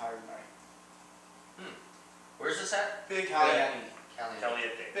stay the entire night. Where's this at? Big Caliente.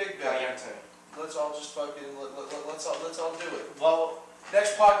 Caliente. Big Caliente. Let's all just fucking let's all do it. Well,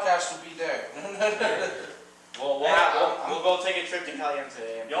 Next podcast will be there. we'll go take a trip to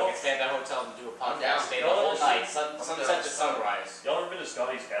Caliente and stay at that hotel and do a I'm down. podcast. Stay the whole night, sunset to sunrise. Y'all ever been to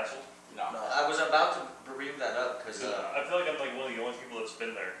Scotty's Castle? No. I was about to bring that up because I feel like I'm like one of the only people that's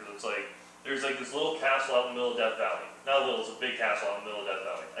been there, because it's like, there's like this little castle out in the middle of Death Valley. Not little, it's a big castle out in the middle of Death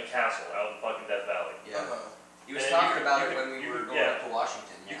Valley. A castle out in fucking Death Valley. yeah, he was And talking about it you when we were going yeah. up to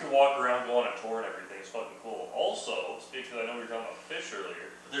Washington. You can walk around, go on a tour and everything. It's fucking cool. Also, because I know we were talking about fish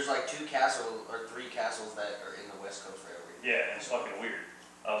earlier. There's like 2 castles or 3 castles that are in the West Coast right over here. Yeah, and it's fucking weird.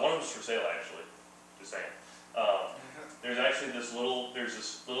 One of them's for sale actually. Just saying. There's actually this little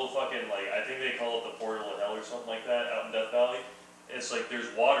fucking, like, I think they call it the portal of hell or something like that out in Death Valley. It's like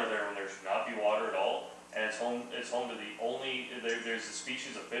there's water there when there should not be water at all, and it's home to the only there's a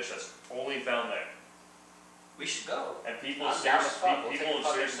species of fish that's only found there. We should go. And people I'm have down as fuck. We'll people take a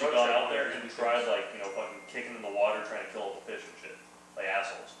have fucking seriously road gone trip out there whenever and we tried, like, you know, fucking kicking in the water trying to kill all the fish and shit, like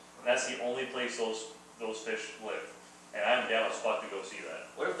assholes. And that's the only place those fish live. And I'm down as fuck to go see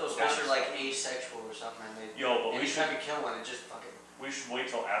that. What if those fish are like asexual or something? And they, But anytime you kill one, it just fucking we should wait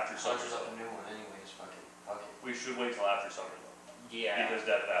till after summer. conjures up a new one. Anyways, fuck it. We should wait till after summer though. Yeah. Because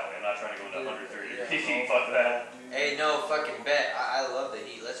Death Valley. I'm not trying to go into 130 Yeah. degrees. Fuck that. Hey, no fucking bet. I love the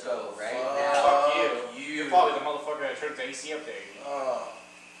heat. Let's go right Fuck. now. Fuck you. You're probably the motherfucker that turns the AC up there.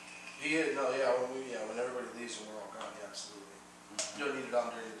 When everybody leaves and we're all gone, yeah, absolutely. You don't need it on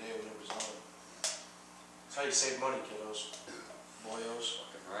during the day when it was on. That's how you save money, kiddos. Boyos.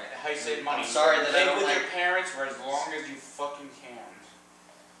 Fucking right. How you save money? I'm sorry that I live don't with like- your parents for as long as you fucking can.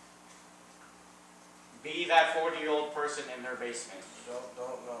 Be that 40-year-old person in their basement.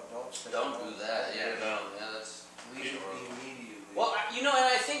 Don't spend Don't money. do that. Yeah, no. Yeah, that's. Leave immediately. Well, and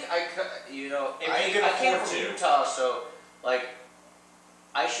I think I If you can I came afford from to. Utah, so like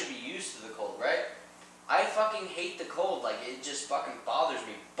I should be used to the cold, right? I fucking hate the cold. Like, it just fucking bothers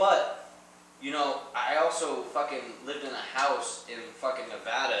me. But, you know, I also fucking lived in a house in fucking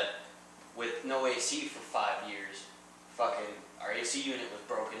Nevada with no AC for 5 years. Fucking, our AC unit was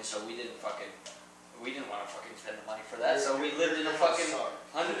broken, so we didn't want to fucking spend the money for that. So we lived in a fucking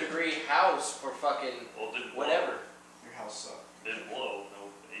 100-degree house for fucking whatever. Your house sucked. Didn't blow.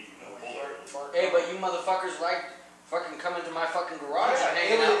 No cold. Hey, but you motherfuckers like fucking coming to my fucking garage and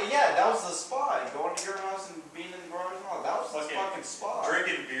hanging out. Yeah, that was the spot. Going to your house and being in the garage and all. That was the fucking spot.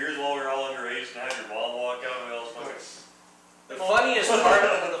 Drinking beers while we were all underage and have your mom walk out and we all fucking. The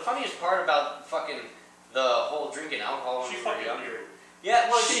funniest part about fucking the whole drinking alcohol when She we were fucking younger. knew. Yeah,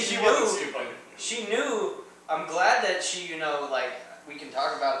 well, She she wasn't knew. stupid. She knew. I'm glad that she, you know, like, we can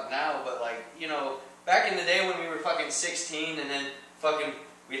talk about it now, but like, you know, back in the day when we were fucking 16 and then fucking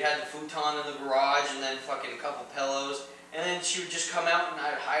we'd had the futon in the garage and then fucking a couple pillows, and then she would just come out and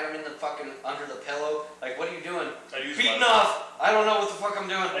I'd hide them in the fucking under the pillow. Like, what are you doing? Beating off. I don't know what the fuck I'm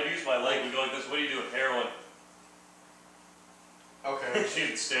doing. I'd use my leg and go like this. What do you do with heroin? Okay.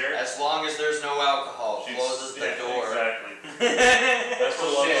 She'd stare. As long as there's no alcohol, closes the door. Exactly. That's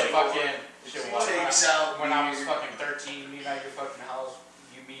what Shit, love like. fucking. Shit, Takes out when I was beer. fucking 13, meeting at your fucking house,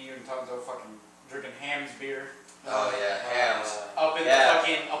 you and tons of fucking drinking Ham's beer. Oh yeah, hams. Up in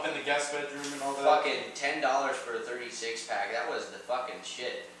the guest bedroom and all that. Fucking $10 for a 36-pack. That was the fucking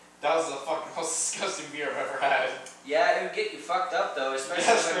shit. That was the fucking most disgusting beer I've ever had. Yeah, it would get you fucked up though, Yeah,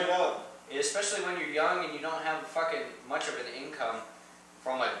 straight up. especially when you're young and you don't have fucking much of an income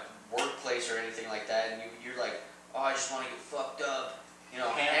from a workplace or anything like that, and you're like, oh, I just want to get fucked up. You know,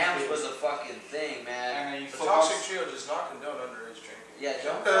 hams was a fucking thing, man. And then you The Talksick trio does not condone underage drinking. Yeah,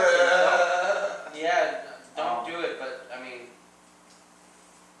 don't do it, but I mean,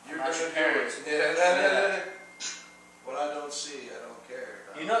 You're not gonna your do parents. it. Yeah. What I don't see, I don't care.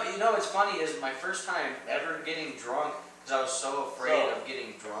 you know what's funny is my first time ever getting drunk, because I was so afraid of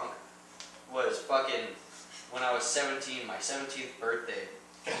getting drunk, was fucking when I was 17, my 17th birthday.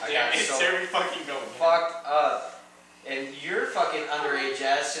 Yeah, it's every fucking going. Fucked up. And you're fucking underage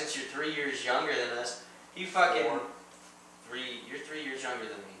ass, since you're 3 years younger than us. You're 3 years younger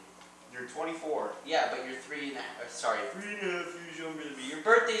than me. You're 24. Yeah, but you're 3.5 years younger than me. Your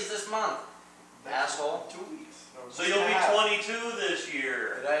birthday's this month, asshole. 2 weeks. No, So you'll be 22 this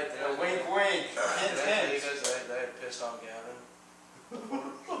year. Did I Wink, wink. Did I Hint, tell you hint. guys that I pissed on Gavin?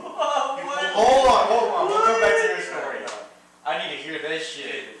 Hold on. We'll come back to your story. I need to hear this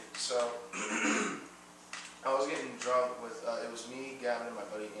shit. So, I was getting drunk with, it was me, Gavin, and my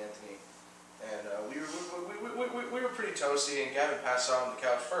buddy Anthony. And we were pretty toasty, and Gavin passed out on the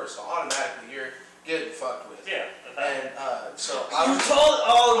couch first, so automatically you're getting fucked with. Yeah. And so But me. But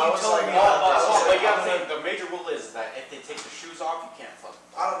you gotta think, the major rule is that if they take the shoes off, you can't fuck.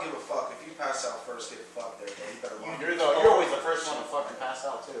 I don't give a fuck. If you pass out first, get fucked there, bro. You better walk. You're always the first one to fucking pass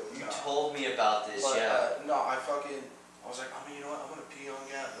out too. You told me about this, But, yeah. no, I was like, I mean, you know what? I'm gonna pee on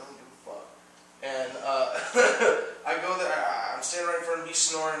Gavin. I don't give a fuck. And I go there. I'm standing right in front of him. He's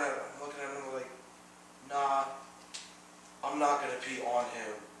snoring. I'm looking at him. I'm like, nah, I'm not gonna pee on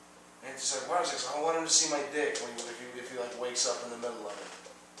him. And he's like, why? I was like, I don't want him to see my dick if he like wakes up in the middle of it.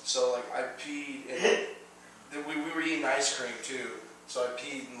 So like I peed, and we were eating ice cream too. So I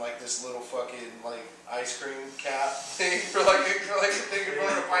peed in like this little fucking like ice cream cap thing for like a thing in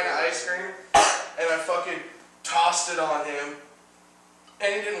front of a pint of ice cream, and I fucking tossed it on him,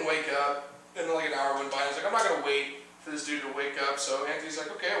 and he didn't wake up. And then like an hour went by, and I was like, I'm not gonna wait for this dude to wake up. So Anthony's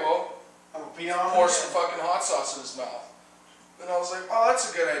like, okay, well, pour some fucking hot sauce in his mouth. And I was like, oh,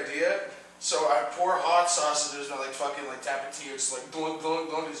 that's a good idea. So I pour hot sauce in his mouth, like fucking like Tapatio, just like glunk, glunk,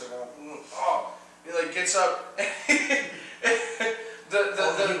 glunk. He's like, oh. He like gets up.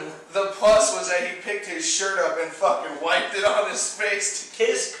 The plus was that he picked his shirt up and fucking wiped it on his face.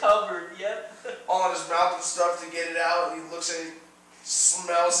 Kiss covered, yep. All in his mouth and stuff to get it out. And he looks at it,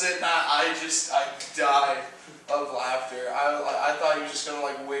 smells it, and I died of laughter. I thought he was just gonna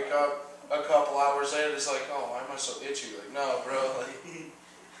like wake up a couple hours later, just like, oh, why am I so itchy? Like, no, bro. Like,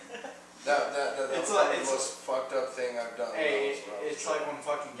 that was the most fucked up thing I've done. Hey, it's like when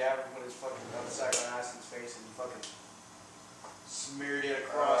fucking Gavin put his fucking nutsack on Aston's face and he fucking smeared it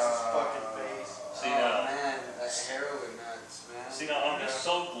across his fucking face. See now, Man, that heroin nuts, man. see now, I'm just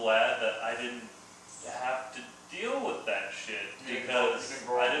so glad that I didn't have to deal with that shit because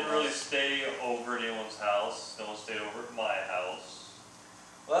I didn't really stay over at anyone's house. No one stayed over at my house.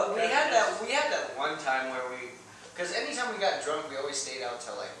 Well, we had that one time where because anytime we got drunk, we always stayed out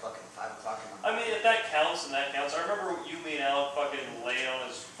till like fucking 5 o'clock in the I morning. mean, if that counts, and that counts. I remember you, me, and Al fucking laying on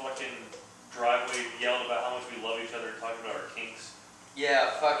his fucking driveway, yelling about how much we love each other, and talking about our kinks.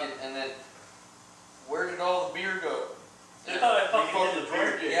 Yeah, fucking, and then where did all the beer go? They thought I fucking hit the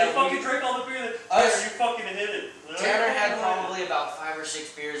beer. They fucking drank all the beer. You fucking hit it. Tanner had probably about 5 or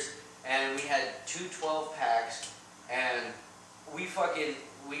 6 beers, and we had 2 12-packs, and we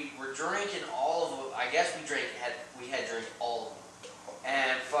were drinking all of them. I guess we had drank all of them.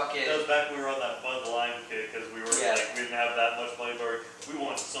 And fucking... That was back when we were on that Bud Lime kick, because we were like, we didn't have that much money, but we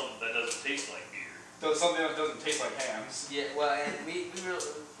wanted something that doesn't taste like beer. Something that doesn't taste like hams. Yeah, well, and we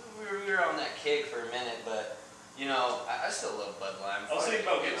were on that kick for a minute, but, you know, I still love Bud Lime. I was thinking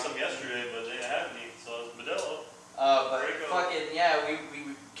about getting some yesterday, but they didn't have any, so it was Modelo. But fucking, yeah,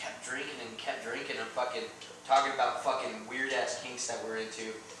 we kept drinking and fucking talking about fucking weird-ass kinks that we're into.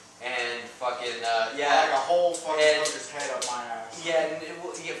 And fucking, yeah. Like a whole fucking hooker's head up my ass. Yeah,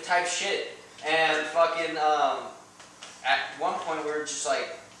 and type shit. And fucking, at one point we were just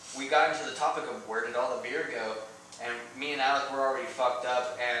like, we got into the topic of where did all the beer go, and me and Alec were already fucked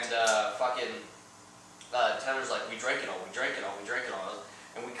up, and fucking, Tanner's like, we drank it all,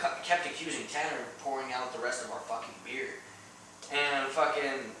 and we kept accusing Tanner of pouring out the rest of our fucking beer. And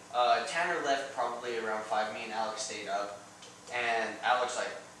fucking, Tanner left probably around 5, me and Alex stayed up, and Alex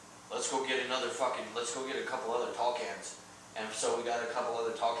like, let's go get a couple other tall cans. And so we got a couple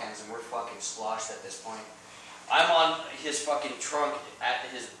other tall cans, and we're fucking sloshed at this point. I'm on his fucking trunk at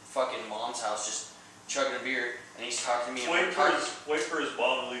his fucking mom's house, just chugging a beer, and he's talking to me. Wait for his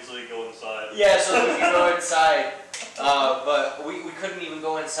mom to leave so he can go inside. Yeah, so we can go inside. But we couldn't even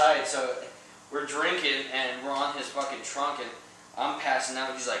go inside, so we're drinking, and we're on his fucking trunk, and I'm passing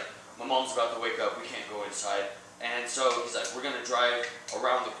out. He's like, my mom's about to wake up, we can't go inside. And so he's like, we're gonna drive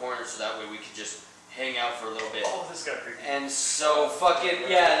around the corner so that way we could just hang out for a little bit. Oh, this got creepy. And so fucking,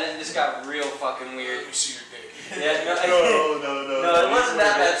 yeah, then this got real fucking weird. Let me see your dick. Yeah, no, no, it wasn't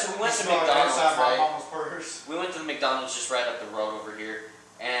that bad. So we went to McDonald's, my right? mama's purse. We went to the McDonald's just right up the road over here,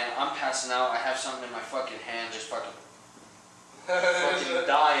 and I'm passing out. I have something in my fucking hand, just fucking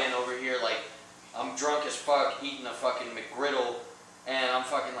dying over here. Like, I'm drunk as fuck, eating a fucking McGriddle, and I'm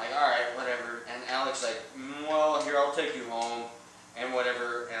fucking like, all right, whatever. And Alex like, well, here, I'll take you home, and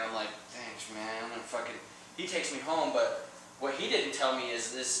whatever. And I'm like, thanks, man. And fucking, he takes me home, but what he didn't tell me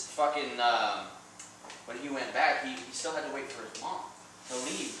is this fucking, when he went back, he still had to wait for his mom to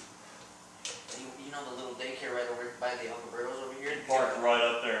leave. You know the little daycare right over by the Uncle Burrows over here? Parked right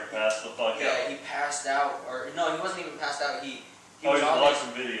up there and passed the fuck out. Yeah, he passed out, or no, he wasn't even passed out. He was was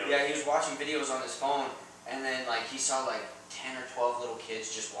watching videos. Yeah, he was watching videos on his phone, and then like he saw like 10 or 12 little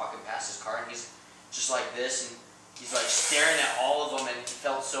kids just walking past his car, and he's just like this, and he's like staring at all of them, and he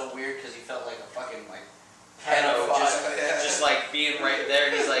felt so weird because he felt like a fucking like pedo, just like being right there,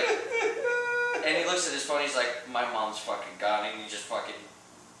 and he's like, and he looks at his phone, he's like, my mom's fucking gone, and he just fucking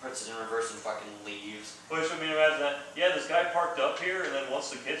puts it in reverse and fucking leaves. Which, I mean, imagine that. Yeah, this guy parked up here, and then once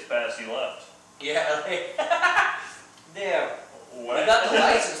the kids passed, he left. Yeah, like, damn. What? We got the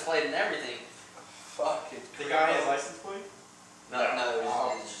license plate and everything. Fucking. The guy has license plate? No, it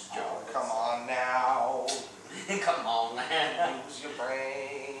was just a joke. Oh, come on now. Come on, man. Use your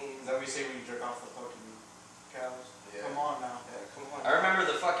brain. Is that what we say when you jerk off the fucking cows? Yeah. Come on now. Yeah, come on. I remember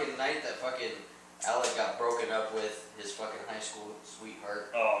the fucking night that fucking Alec got broken up with his fucking high school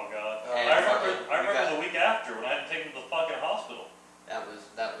sweetheart. Oh, God. And I remember the week after when I had to take him to the fucking hospital. That was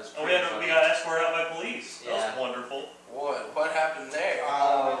And pretty we funny. got escorted out by police. That Yeah. was wonderful. What happened there?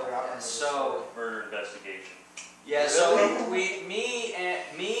 So Murder investigation. yeah, so me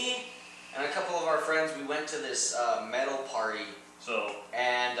and a couple of our friends, we went to this metal party, So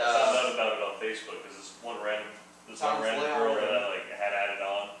and I found out about it on Facebook because this one random girl that I like had added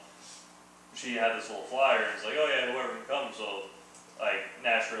on. She had this little flyer and it's like, oh yeah, whoever can come. So like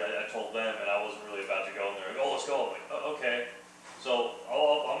naturally, I told them, and I wasn't really about to go. And they're like, oh, let's go. I'm like, oh, okay. So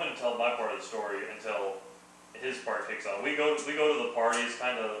I'm gonna tell my part of the story until his part kicks on. We go to the party. It's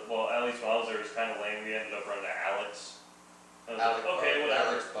kind of, well, at least when I was there, it was kind of lame. We ended up running to Alex. I was like, okay,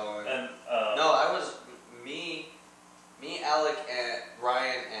 whatever. Alex Bowen. And No, I was me, Alec, and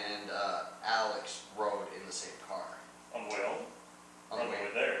Ryan, and Alex rode in the same car on the way home. on the way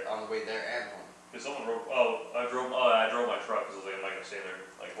there. On the way there and home. Because someone wrote, I drove my truck because I was like, I'm not gonna stay there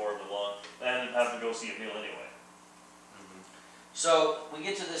like horribly long. And I ended up having to go see a meal anyway. So we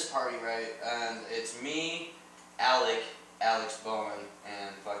get to this party, right, and it's me, Alec, Alex Bowen,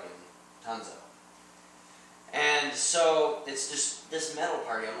 and fucking Tunzo. And so it's just this metal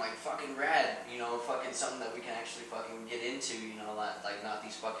party. I'm like, fucking rad, you know, fucking something that we can actually fucking get into, you know, like not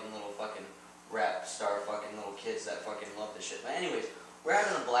these fucking little fucking rap star fucking little kids that fucking love this shit. But anyways, we're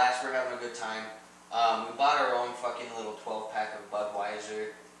having a blast. We're having a good time. We bought our own fucking little 12-pack of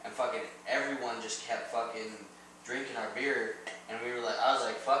Budweiser, and fucking everyone just kept fucking drinking our beer, and we were like, I was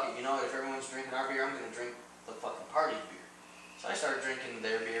like, fuck it, you know what, if everyone's drinking our beer, I'm gonna drink the fucking party's beer. So I started drinking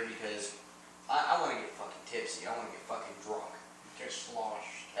their beer because I want to get fucking tipsy. I want to get fucking drunk. Get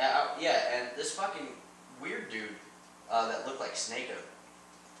sloshed. Yeah, and this fucking weird dude that looked like Snake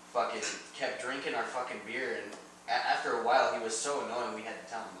fucking kept drinking our fucking beer, and after a while he was so annoying we had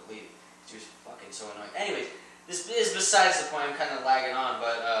to tell him to leave. He was fucking so annoying. Anyways, this is besides the point. I'm kind of lagging on,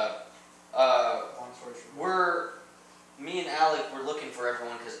 but Long story short. me and Alec were looking for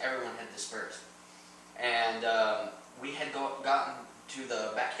everyone because everyone had dispersed, and we had gotten to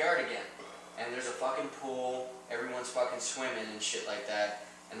the backyard again, and there's a fucking pool. Everyone's fucking swimming and shit like that,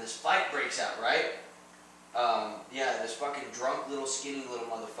 and this fight breaks out, right? Yeah, this fucking drunk little skinny little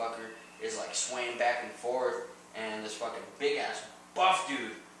motherfucker is like swaying back and forth, and this fucking big ass buff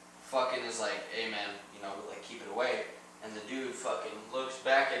dude fucking is like, hey man, you know, like keep it away. And the dude fucking looks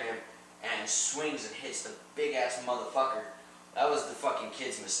back at him and swings and hits the big ass motherfucker. That was the fucking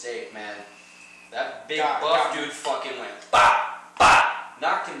kid's mistake, man. That big buff dude fucking went bop, bop,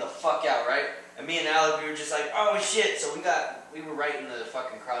 knocked him the fuck out, right? And me and Alec, we were just like, oh shit. So we were right in the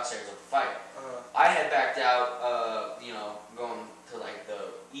fucking crosshairs of the fight. I had backed out, you know, going to like the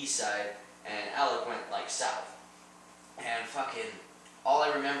east side, and Alec went like south. And fucking, all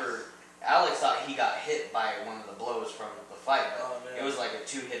I remember, Alec thought he got hit by one of the blows from the fight, but it was like a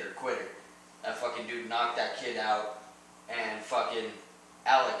two-hitter quitter. That fucking dude knocked that kid out, and fucking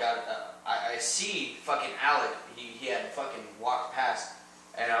Alec got, I see fucking Alec, he had fucking walked past,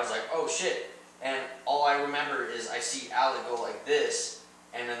 and I was like, oh shit. And all I remember is I see Alec go like this,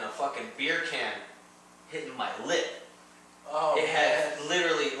 and then a fucking beer can hitting my lip. Oh, it had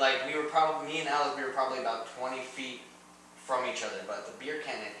literally, like, me and Alec, we were probably about 20 feet from each other, but the beer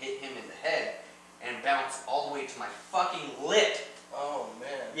can had hit him in the head and bounced all the way to my fucking lip. Oh, man.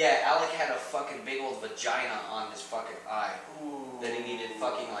 Yeah, Alec had a fucking big old vagina on his fucking eye. Ooh. That he needed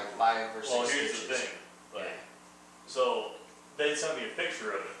fucking like 5 or 6 Well, here's stitches. the thing. Like, so they sent me a picture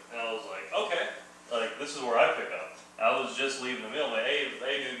of it, and I was like, okay, like this is where I pick up. I was just leaving the meal. I'm like, hey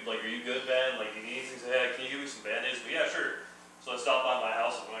dude, like, are you good, man? Like, you need anything? Hey, can you give me some band-aids? But yeah, sure. So I stopped by my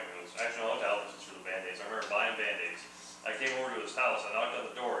house. I'm like, it was actually a hotel just for the band-aids. I remember buying band-aids. I came over to his house. I knocked on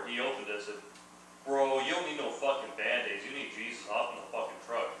the door. He opened it and said, bro, you don't need no fucking band-aids. You need Jesus. Hop in the fucking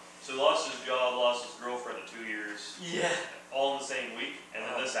truck. So he lost his job, lost his girlfriend in 2 years. Yeah. All in the same week, and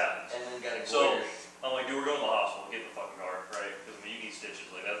then this happens. And then got a So I'm like, dude, we're going to the hospital. Get in the fucking car, right? Because I mean, you need stitches.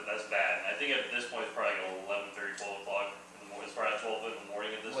 Like that's bad. And I think at this point it's probably 11:30, 12 o'clock in the morning. It's probably 12 in the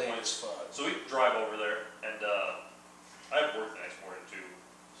morning at this Late point. as fuck. So we drive over there, and I have work the next morning too,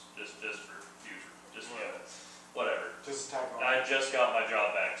 just for future, just whatever. Just attack on. I just got my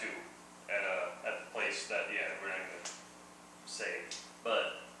job back too, at the place that we're not gonna say,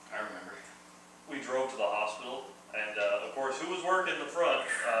 but I remember. we drove to the hospital. And of course, who was working in the front?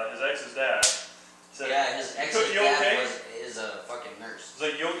 His ex's dad. Said, Yeah, his ex's you dad okay? is a fucking nurse. It's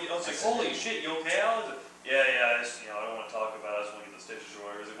like, I was like, holy shit, you okay, Al? He's like, yeah, I just, I don't want to talk about it. I just want to get the stitches or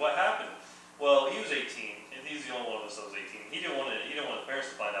whatever. He's like, what happened? Well, he was 18, and he's the only one of us that was 18. He didn't want his parents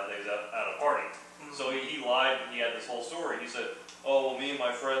to find out that he was at a party. So he lied, and he had this whole story. He said, oh, well, me and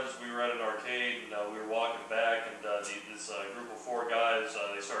my friends, we were at an arcade, and we were walking back, and this group of 4 guys,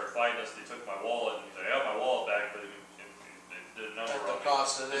 they started fighting us. They took my wallet, and he's like, I got my wallet back, but it did a number At on the me.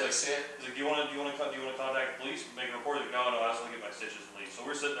 cost of He's this. like, do you want to contact the police, make a report? He's like, no, I just want to get my stitches and leave. So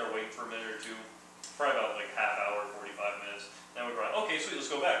we're sitting there waiting for a minute or two, probably about like half hour, 45 minutes. Then we're going, okay, sweet, let's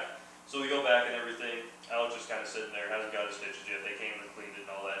go back. So we go back and everything. Alex just kind of sitting there, hasn't got his stitches yet. They came and cleaned it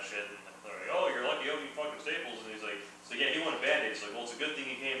and all that shit. And they're like, oh, you're lucky you have any fucking staples. And he's like, so yeah, he wanted band-aids. Like, well, it's a good thing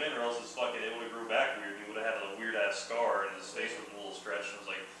he came in, or else his fucking, it would have grew back weird. He would have had a weird ass scar, and his face was a little stretched. And I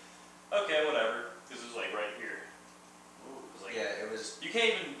was like, okay, whatever, because it was like right here. Ooh, it was like, Yeah, it was. You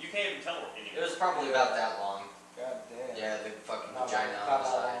can't even tell anything. It was probably about that long. God damn. Yeah, the fucking Not vagina that- on not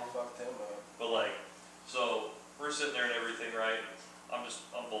his that eye. long. Fucked him up. But like, so we're sitting there and everything, right? I'm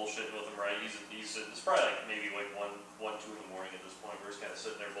bullshitting with him, right? He's sitting. It's probably like maybe like 1, 2 in the morning at this point. We're just kind of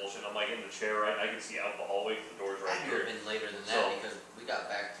sitting there bullshitting. I'm like in the chair, right? I can see out the hallway. The door's right Had to have here. been later than that So- because we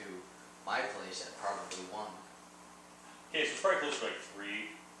got back to my place at probably 1. Okay, so it's probably close to like 3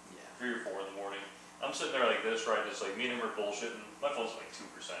 Yeah. or 4 in the morning. I'm sitting there like this, right? Just like me and him are bullshitting. My phone's like 2%,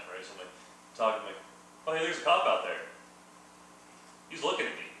 right? So I'm like talking like, oh hey, there's a cop out there. He's looking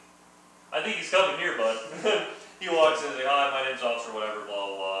at me. I think he's coming here, bud. He walks in and he's like, hi, my name's Officer whatever, blah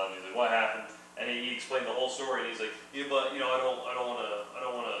blah blah. And he's like, what happened? And he explained the whole story. And he's like, yeah, but I don't want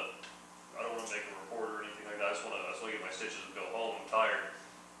to make a report or anything like that. I just want to get my stitches and go home. I'm tired.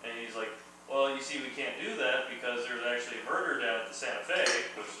 And he's like, well, you see, we can't do that because there's actually a murder down at the Santa Fe,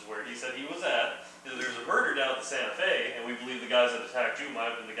 which is where he said he was at. there's a murder down at the Santa Fe, and we believe the guys that attacked you might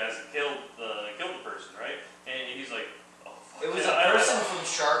have been the guys that killed the person, right? And he's like, oh, fuck. It was yeah, a person from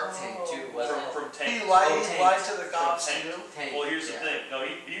Shark Tank too, wasn't it? From Tank. He lied Tank. to the cops Tank. too. Tank. Well, here's yeah. the thing. No,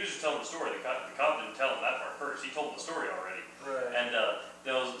 he was just telling the story. The cop didn't tell him that part first. He told the story already. Right. And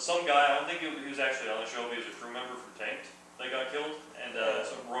there was some guy, I don't think he was actually on the show, but he was a crew member from Tanked that got killed. And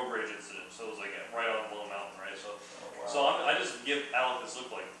it's a road rage incident. So it was like right on Blue Mountain, right? So I just give Alec this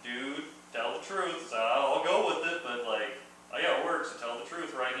look like, dude, tell the truth. So I'll go with it, but like, I got work, so tell the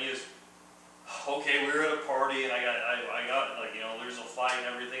truth, right? And he is, okay, we were at a party, and I got like, you know, there's a fight and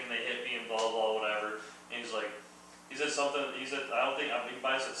everything, and they hit me and blah, blah, whatever. And he's like, he said something, he said, I don't think, he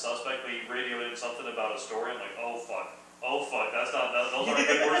might have said suspect, but he radioed in something about a story. I'm like, oh fuck, those aren't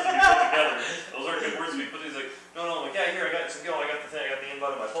good words to be put together. Those aren't good words to be put together. He's like, no, I'm like, yeah, here, I got the thing, I got the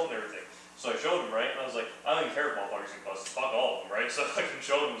invite on my phone and everything. So I showed him, right, and I was like, I don't even care if motherfuckers get busted, fuck all of them, right? So I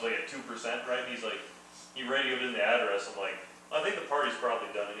showed him, it was like at 2%, right, and he's like, he radioed in the address. I'm like, I think the party's probably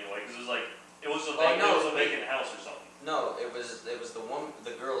done anyway, because it was like, it was a vacant house or something. No, it was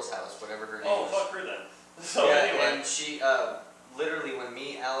the girl's house, whatever her name Oh, was. fuck her then. So yeah, anyway. and she, literally when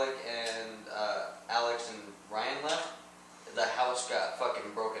me, Alec, and Alex and Ryan left, the house got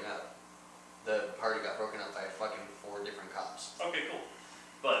fucking broken up. The party got broken up by fucking 4 different cops. Okay, cool.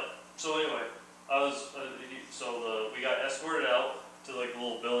 But, so anyway, we got escorted out to like the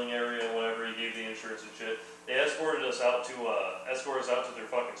little billing area and whatever, he gave the insurance and shit. They escorted us out to their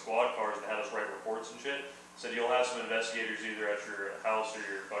fucking squad cars and had us write reports and shit. Said you'll have some investigators either at your house or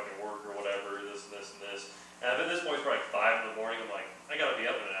your fucking work or whatever, this and this and this. And at this point it's probably like 5 in the morning, I'm like, I gotta be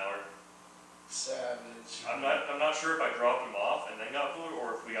up in an hour. Savage. I'm not sure if I dropped him off and then got food,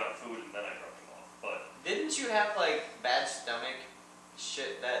 or if we got food and then I dropped him off. But didn't you have like bad stomach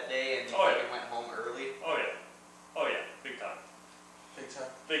shit that day and you fucking went home early? Oh yeah, big time. Big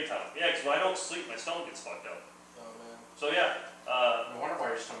time. Big time. Yeah, because when I don't sleep, my stomach gets fucked up. Oh man. So yeah, No wonder why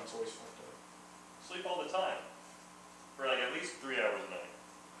your stomach's always fucked up. sleep all the time for like at least 3 hours a night.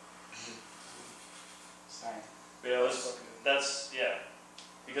 Same. But yeah,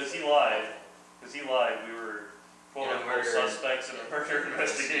 because he lied. We were quote unquote suspects in a murder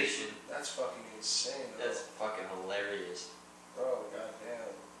investigation. That's fucking insane. Though. That's fucking hilarious. Bro,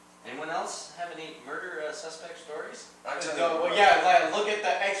 goddamn. Anyone else have any murder suspect stories? Look at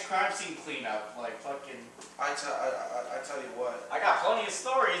the ex-crime scene cleanup, like fucking. I tell you what. I got plenty of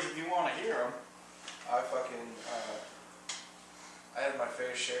stories if you want to hear them. I fucking I had my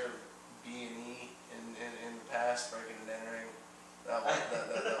fair share of B&E in the past, breaking and entering.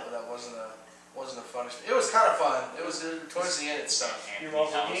 That wasn't a fun. It was kind of fun. It was towards the end. It sucked. Your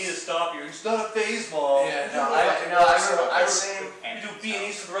mom's like, you need to stop. It's not a phase, mom. Yeah, You do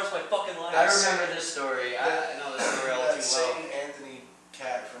B&Es for the rest of my fucking life. I remember this story. I know this story all too That well. same Anthony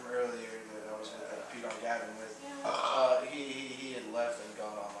cat from earlier that I was with, that Pete on Gavin with. He had left and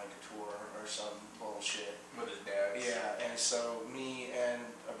gone on like a tour or some bullshit With his dad. Yeah, and so me and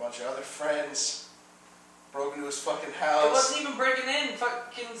a bunch of other friends broke into his fucking house. It wasn't even breaking in.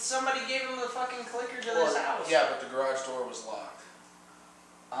 Fucking somebody gave him the fucking clicker to his house. Yeah, but the garage door was locked.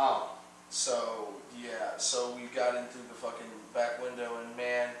 Oh. So we got in through the fucking back window and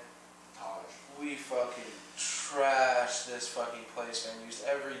man, we fucking trashed this fucking place, man. Used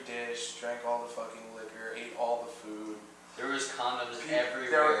every dish, drank all the fucking liquor, ate all the food. There was condoms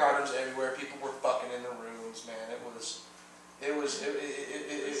everywhere. There were condoms everywhere. People were fucking in the rooms, man. It was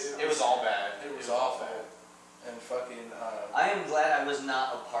all bad. It was awful. And fucking. I am glad I was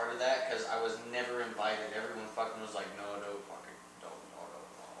not a part of that because I was never invited. Everyone fucking was like, no, fucking don't.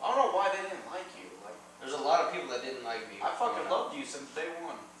 I don't know why they didn't like you. Like, there's a lot of people that didn't like me. I fucking loved you since day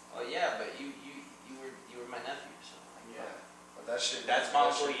one. Oh yeah, but you were my nephew, so. Yeah. But that shit. That's my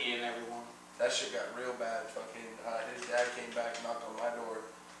employee and everyone. That shit got real bad. Fucking. His dad came back, knocked on my door,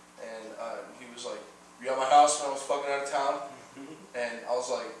 and he was like, "You at my house when I was fucking out of town?" And I was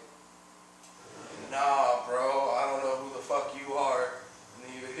like, "Nah, bro. I don't know who the fuck you are." And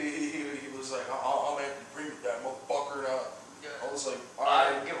he was like, "I'm gonna bring that motherfucker." And I was like,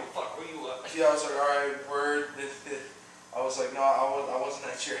 I don't give a fuck where you at. Yeah, I was like, alright, word. I was like, no, I wasn't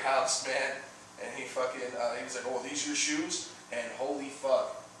at your house, man. And he fucking, he was like, oh, these your shoes? And holy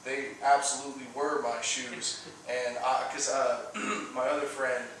fuck, they absolutely were my shoes. And because my other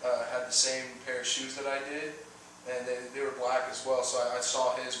friend had the same pair of shoes that I did, and they were black as well. So I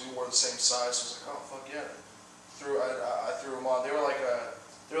saw his. We wore the same size. So I was like, oh fuck yeah. I threw them on. They were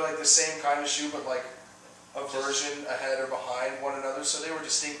like the same kind of shoe, but like a version ahead or behind one another, so they were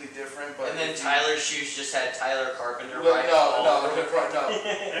distinctly different. But and then Tyler's shoes just had Tyler Carpenter. But right no.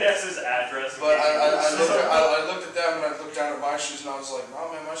 And that's his address. But I looked at them and I looked down at my shoes and I was like,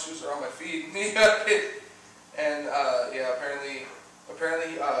 no man, my shoes are on my feet. And yeah, apparently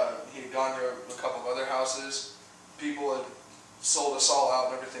he had gone to a couple of other houses. People had sold us all out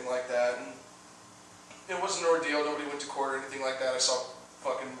and everything like that. And it wasn't an ordeal. Nobody went to court or anything like that. I saw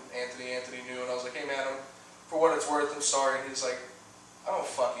fucking Anthony knew, and I was like, hey man, for what it's worth, I'm sorry. And he's like, I don't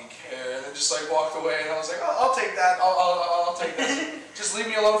fucking care. And then just like walked away, and I was like, I'll take that. I'll take that. Just leave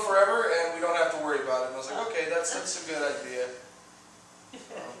me alone forever, and we don't have to worry about it. And I was like, okay, that's a good idea.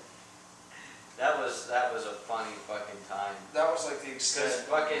 That was a funny fucking time. That was like the extent. Because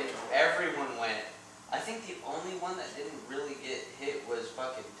fucking everyone went. I think the only one that didn't really get hit was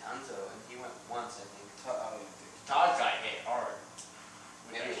fucking Tunzo, and he went once, I think. I don't even think. Todd got hit hard.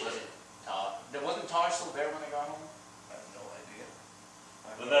 Maybe it wasn't. Todd. Wasn't Todd still there when they got home? I have no idea.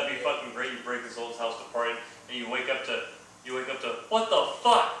 Wouldn't that be fucking great? You break this old house apart, and you wake up to what the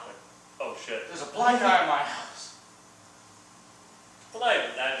fuck? Like, oh shit. There's a black guy in my house. Well, not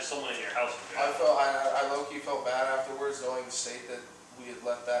even that, just someone in your house. I low-key felt bad afterwards, knowing the state that we had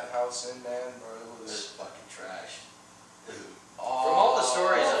left that house in, man. Bro, It was fucking trash. From From all the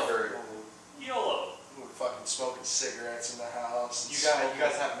stories I've heard. YOLO. We were fucking smoking cigarettes in the house. You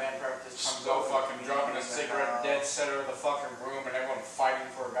guys have band practice. Come go fucking dropping a cigarette dead center of the fucking room and everyone fighting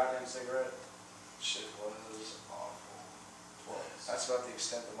for a goddamn cigarette. Shit was awful. Well, that's about the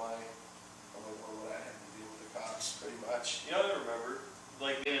extent of what I had to deal with the cops, pretty much. You know, I remember,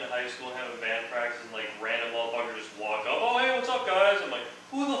 like, being in high school and having band practice and, like, random motherfucker just walk up, oh, hey, what's up, guys? I'm like,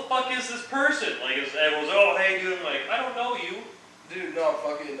 who the fuck is this person? Like, everyone's like, oh, hey, dude. I'm like, I don't know you. Dude, no,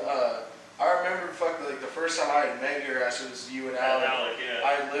 fucking, I remember fucking, like, the first time I had met your ass, it was you and Alec. Alec, yeah.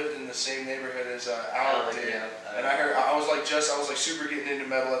 I lived in the same neighborhood as Alec did. Yeah, And I was like super getting into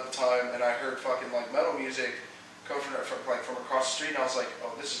metal at the time, and I heard fucking, like, metal music come from across the street, and I was like,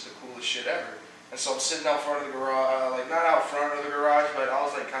 oh, this is the coolest shit ever. And so I'm sitting out front of the garage, like, not out front of the garage, but I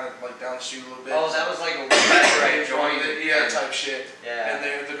was, like, kind of, like, down the street a little bit. Oh, that was like a after I joined it. Yeah, type shit. Yeah.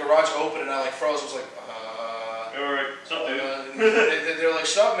 And the garage opened, and I, like, froze. I was like, Alright, what's up, dude? They're like,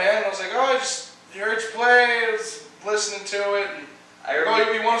 "Sup, man?" And I was like, "Oh, I just heard you play. I was listening to it." And I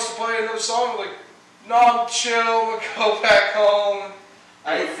remember, you want us to play another song? I'm like, "No, I'm chill. I'm gonna go back home."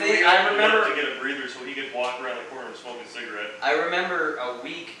 I remember remember to get a breather so he could walk around the corner and smoke a cigarette. I remember a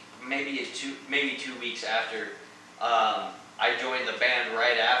week, maybe 2 weeks after, I joined the band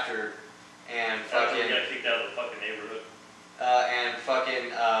right after, and After we fucking, got kicked out of the fucking neighborhood.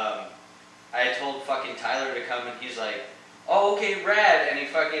 I had told fucking Tyler to come, and he's like, oh, okay, rad, and he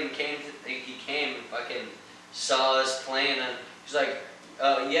came and fucking saw us playing, and he's like,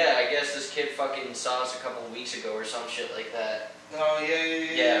 yeah, I guess this kid fucking saw us a couple of weeks ago or some shit like that. Oh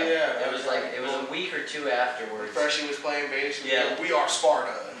yeah. It was like, it was a week or two afterwards. Freshie was playing bass. Yeah. We are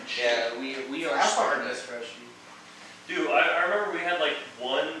Sparta. And shit. Yeah, we are Spartan Sparta. this Freshie. Dude, I remember we had like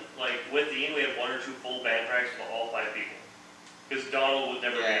one, like with Dean, we had 1 or 2 full band practices with all 5 people. Because Donald would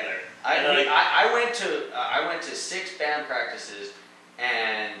never be there. I went to 6 band practices,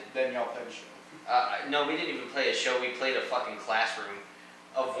 and Then y'all played a show. no, we didn't even play a show. We played a fucking classroom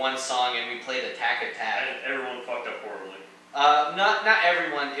of one song, and we played Attack Attack. And everyone fucked up horribly. Not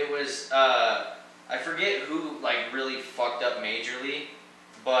everyone. It was I forget who like really fucked up majorly,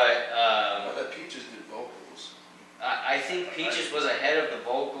 but I thought Peaches did vocals. I think Peaches was ahead of the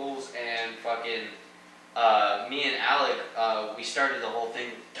vocals, and fucking me and Alec, we started the whole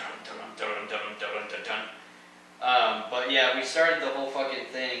thing. But yeah, we started the whole fucking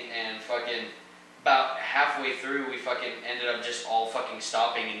thing, and fucking about halfway through, we fucking ended up just all fucking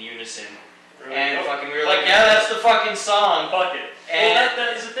stopping in unison. Really? And fucking we were like, yeah, that's the fucking song. Fuck it. And well,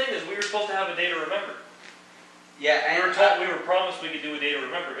 that is the thing, is we were supposed to have a day to remember. yeah, and We were promised we could do a day to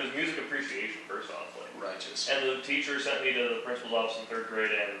remember. It was music appreciation, first off. Like. Righteous. And the teacher sent me to the principal's office in 3rd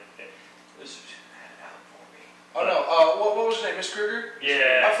grade, and this had it out for me. Oh no, what was her name? Miss Kruger?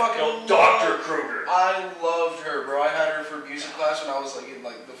 Yeah. I fucking Dr. Kruger. I loved her, bro. I had her for music class when I was like in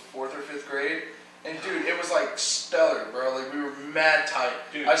like the 4th or 5th grade. And dude, it was like stellar, bro. Like we were mad tight.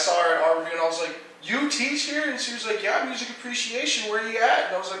 Dude. I saw her at art review and I was like, "You teach here?" And she was like, "Yeah, music appreciation. Where are you at?"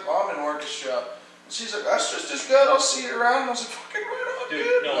 And I was like, "Oh, I'm in orchestra." And she's like, "That's just as good. I'll see you around." And I was like, "Fucking right on, Dude,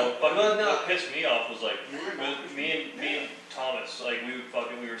 dude." no, no. what pissed me off was like, me and Thomas, like we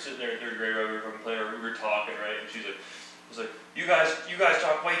were sitting there in 3rd grade, right, we were fucking playing, we were talking, right, and she's like, was like, you guys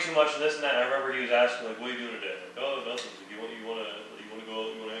talk way too much and this and that. And I remember he was asking like, what are you doing today? Like, oh, nothing. You want to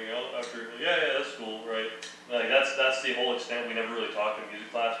go? You want to hang out after? Like, yeah, that's cool, right? Like that's that's the whole extent. We never really talked in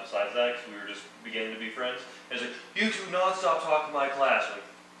music class besides that, because we were just beginning to be friends. And he's like, you two nonstop talk in my class. Like,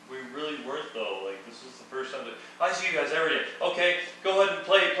 we really weren't though. Like, this is the first time that I see you guys every day. Okay, go ahead and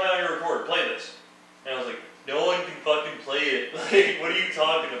play on your record. Play this. And I was like, no one can fucking play it. Like, what are you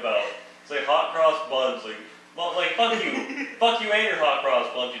talking about? It's like hot cross buns. Like, well, like fuck you, fuck you and your hot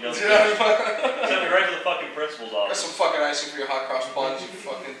cross buns. You know. Send me right to the fucking principal's office. Got some fucking icing for your hot cross buns, you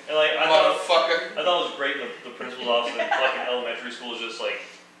fucking and like, motherfucker. I thought it was great. The principal's office in fucking elementary school is just like,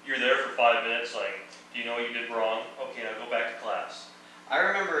 you're there for 5 minutes. Like, do you know what you did wrong? Okay, now go back to class. I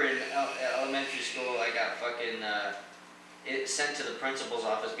remember in elementary school, I got fucking it sent to the principal's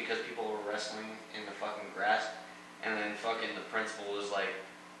office because people were wrestling in the fucking grass, and then fucking the principal was like,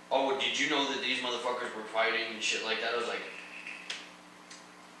 "Oh, did you know that these motherfuckers were fighting and shit like that?" I was like,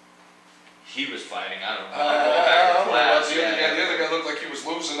 "He was fighting. I don't know." I go back to class. The other guy looked like he was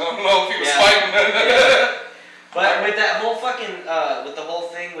losing. I don't know if he was fighting. But with that whole fucking with the whole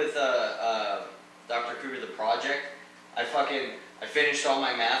thing with Dr. Kruger, the project, I finished all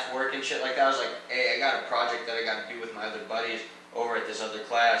my math work and shit like that. I was like, hey, I got a project that I got to do with my other buddies over at this other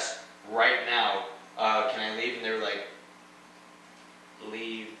class right now. Can I leave? And they were like,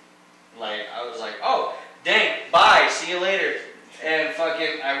 leave. Like, I was like, oh, dang, bye, see you later. And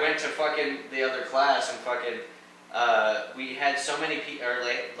fucking, I went to fucking the other class and fucking, we had so many people, or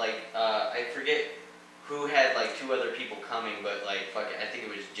I forget who had like 2 other people coming, but like fucking, I think it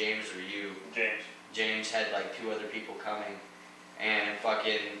was James or you. James had like 2 other people coming. And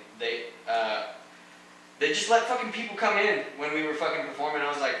fucking, they just let fucking people come in when we were fucking performing. I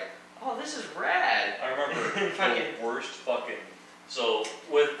was like, oh, this is rad. I remember the worst fucking, so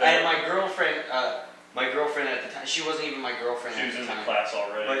with that. I had my girlfriend at the time, she wasn't even my girlfriend at the time. She was in the class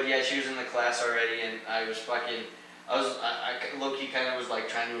already. But yeah, she was in the class already, and I low-key kind of was like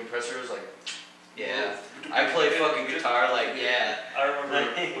trying to impress her. I was like, yeah, I play fucking guitar, like, yeah. I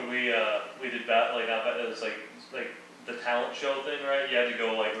remember when we did it was like the talent show thing, right? You had to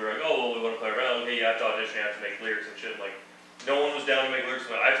go, like, we were like, oh, well, we want to play around. Okay, you have to audition, you have to make lyrics and shit. Like, no one was down to make lyrics,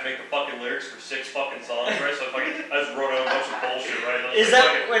 but I have to make the fucking lyrics for 6 fucking songs, right? So I just wrote out a bunch of bullshit, right? Is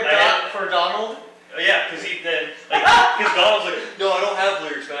that for Donald? Yeah, because because Donald's like, no, I don't have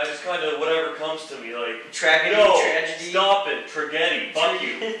lyrics, man. I just kind of whatever comes to me, like. Tragedy, no, tragedy. Stop it, tragedy. Fuck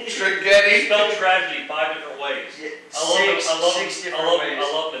you. Tragedy. Spell tragedy 5 different ways. Yeah, I love ways.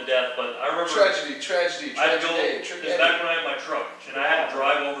 them to death, but I remember. Tragedy. I'd go. It was back when I had my truck, and I had to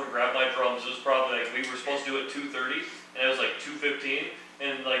drive over and grab my drums. It was probably like we were supposed to do it 2:30, and it was like 2:15.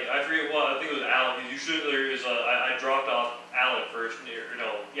 And like I forget what, I think it was Alec. I dropped off Alec first.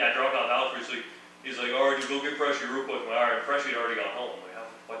 I dropped off Alec first. So he's like, alright, go get Freshie real quick. Alright, Freshie had already gone home. I'm like,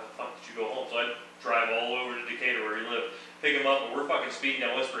 why the fuck did you go home? So I drive all over to Decatur where he lived, pick him up, and we're fucking speeding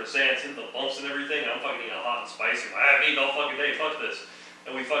down Whisper and Sands, hitting the bumps and everything. And I'm fucking eating hot and spicy. I haven't eaten all fucking day. Fuck this.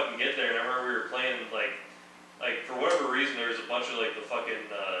 And we fucking get there, and I remember we were playing like for whatever reason, there was a bunch of like the fucking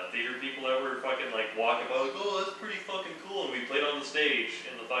theater people that were fucking like walking by, like, oh, that's pretty fucking cool. And we played on the stage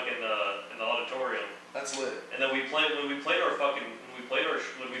in the fucking in the auditorium. That's lit. And then when we played our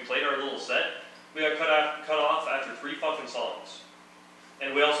little set, we got cut off after 3 fucking songs.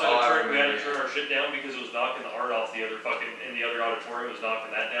 And we also had to turn our shit down because it was knocking the art off the other fucking in the other auditorium. It was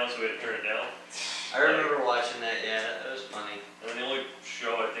knocking that down, so we had to turn it down. I remember watching that. Yeah, that was funny. And then the only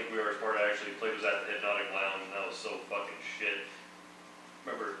show I think we were part of actually played was at the Hypnotic Lounge, and that was so fucking shit.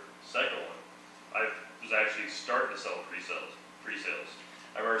 Remember, second one, I was actually starting to sell pre-sales.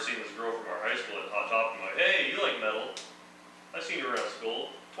 I remember seeing this girl from our high school at Hot Top, and I'm like, hey, you like metal? I seen you around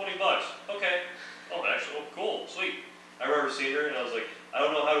school. $20. Okay. Oh, actually, cool, sweet. I remember seeing her, and I was like, I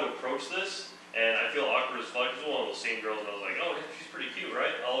don't know how to approach this, and I feel awkward as fuck. She's one of those same girls, and I was like, oh, she's pretty cute,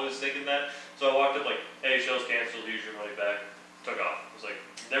 right? Always thinking that. So I walked up like, hey, show's canceled, here's your money back. Took off. I was like,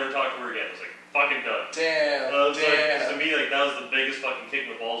 never talked to her again. I was like, fucking done. Damn. Like, to me, like, that was the biggest fucking kick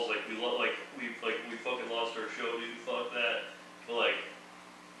in the balls. Like, we fucking lost our show, dude. Fuck that. But like,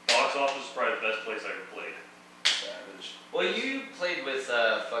 box office is probably the best place I ever played. Savage. Well, you played with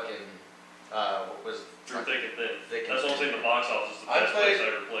fucking what was it? Through thick and thin. Thick and That's what I'm saying. The box office is the best place I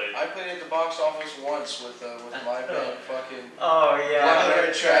ever played. I played at the box office once with my band. Fucking. Oh yeah.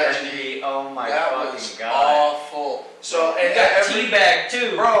 Another tragedy. Oh my that fucking was god. awful. So and got teabagged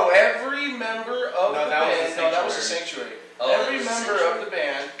too. Bro, every member of the band. No, that was the Sanctuary. Every member of the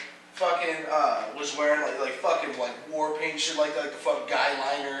band fucking was wearing like fucking like war paint shit like that, like the fucking guy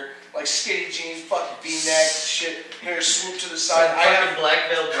liner, like skinny jeans, fucking V-neck shit, hair swooped to the side. I had black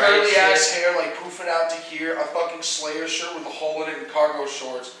veil curly ass hair like poofing out to here, a fucking Slayer shirt with a hole in it and cargo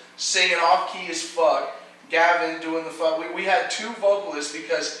shorts, singing off key as fuck, Gavin doing the fun. We had two vocalists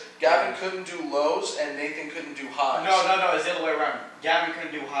because Gavin couldn't do lows and Nathan couldn't do highs. No, it's the other way around. Gavin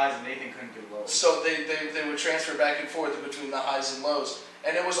couldn't do highs and Nathan couldn't do lows. So they would transfer back and forth between the highs and lows.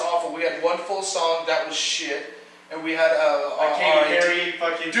 And it was awful. We had one full song that was shit. And we had a Katy Perry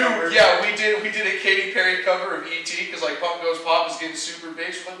fucking cover. Yeah, we did a Katy Perry cover of E.T. because like Pump Goes Pop was getting super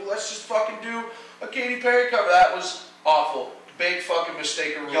big. So we're like, well, let's just fucking do a Katy Perry cover. That was awful. Big fucking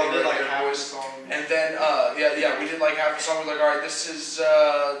mistake of Y'all did like there, half the boys. song. And then yeah, we did like half the song. We're like, all right, this is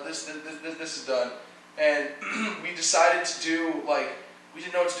done. And we decided to do like. We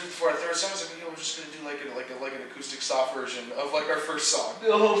didn't know what to do for our third song. I was like, we're just gonna do like an acoustic soft version of like our first song.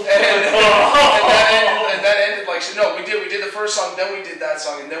 And that ended like so. No, we did the first song, then we did that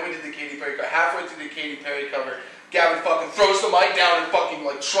song, and then we did the Katy Perry cover. Halfway through the Katy Perry cover, Gavin fucking throws the mic down and fucking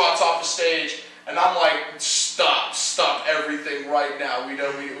like trots off the stage, and I'm like, stop everything right now. We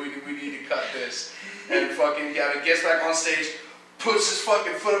need to cut this. And fucking Gavin gets back on stage, puts his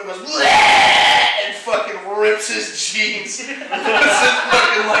fucking foot up, and goes, bleh! And fucking rips his jeans. Puts his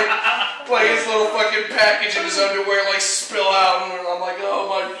fucking like his little fucking package in his underwear like spill out, and I'm like, oh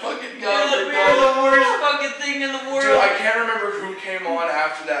my fucking god. We're the worst fucking thing in the world. Dude, I can't remember who came on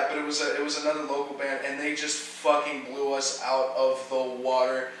after that, but it was another local band, and they just fucking blew us out of the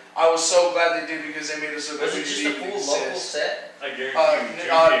water. I was so glad they did because they made us look like Was it just a full local set? I guarantee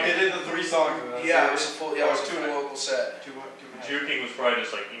you. They did the 3 songs. Yeah, it was a full local set. Juking was probably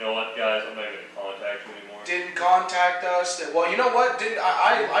just like, you know what, guys, I'm not even gonna contact you anymore. Didn't contact us. Well, you know what?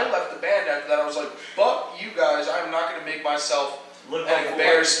 I left the band after that. I was like, fuck you guys. I'm not gonna make myself an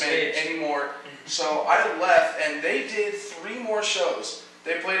embarrassment anymore. So I left, and they did 3 more shows.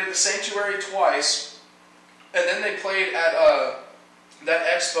 They played at the Sanctuary twice, and then they played at that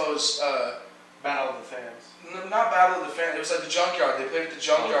Expo's. Battle of the Fans. Not Battle of the Fans. It was like the Junkyard. They played at the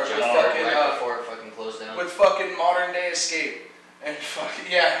Junkyard with fucking right before it fucking closed down. with fucking Modern Day Escape. And fucking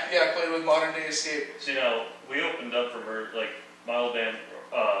yeah, played with Modern Day Escape. So, you know, we opened up for my old band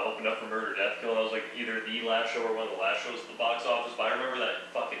opened up for Murder Death Kill. That was like either the last show or one of the last shows at the box office. But I remember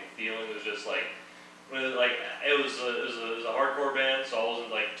that fucking feeling. It was just like, it was a hardcore band, so I wasn't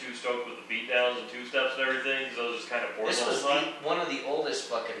like too stoked with the beatdowns and 2-steps and everything, because I was just kind of bored This all was the time. one of the oldest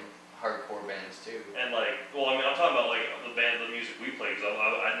fucking hardcore bands too. And like, well, I mean, I'm talking about like the music we played, because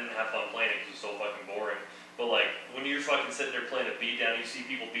I didn't have fun playing it because it was so fucking boring. But like, when you're fucking sitting there playing a beatdown, you see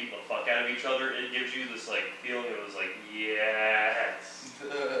people beating the fuck out of each other, it gives you this like feeling. It was like, yes.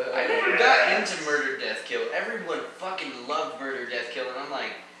 I never got into Murder Death Kill. Everyone fucking loved Murder Death Kill, and I'm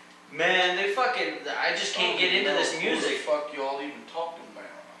like, man, I just can't get into this music. What the fuck y'all even talking about?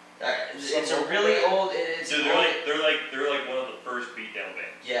 It's a really old. Dude, they're like one of the first beatdown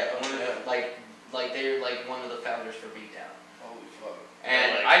bands. Yeah, they're like one of the founders for beatdown. Holy fuck.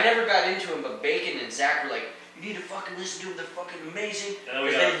 And I never got into them, but Bacon and Zach were like, you need to fucking listen to them, they're fucking amazing.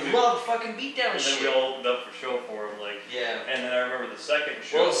 Because they love fucking beatdown shit. And then we all opened up for show for them, like. Yeah. And then I remember the second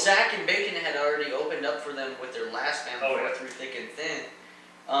show. Well, Zach and Bacon had already opened up for them with their last band, Through Thick and Thin,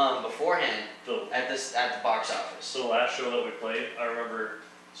 beforehand at the box office. So the last show that we played, I remember,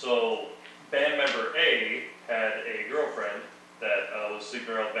 so band member A had a girlfriend that was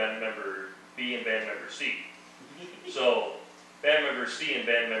sleeping around band member B and band member C. So band member C and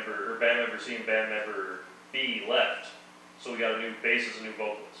band member C and band member B left. So we got a new bassist and new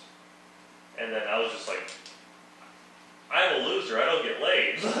vocalist. And then I was just like, I'm a loser, I don't get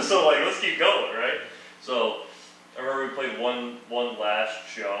laid. So like, let's keep going, right? So I remember we played one last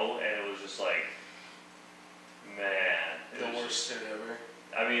show, and it was just like, man. The worst shit ever.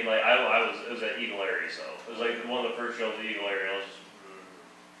 I mean, like, it was at Eagle Area, so it was like one of the first shows at Eagle Area, and I was just,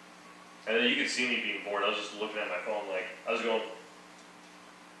 and then you could see me being bored. I was just looking at my phone, like, I was going,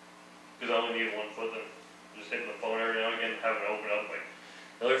 because I only needed one foot, and just hitting the phone every now and again, having it open up, like,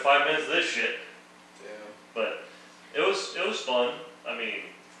 another 5 minutes of this shit. Yeah. But it was fun. I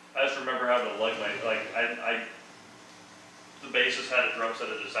mean, I just remember having to the bassist had a drum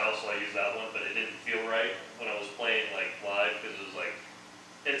set at his house, so I used that one, but it didn't feel right when I was playing like live, because it was like,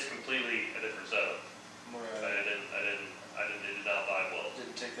 it's completely a different setup. Right. It did not vibe well.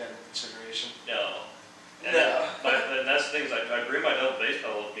 Didn't take that into consideration. No. And, No. And that's the thing, is I bring my double bass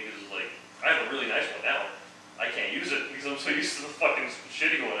pedal with me because it's like, I have a really nice one now. I can't use it because I'm so used to the fucking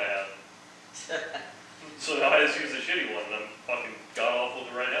shitty one I have. So now I just use the shitty one, and I'm fucking god awful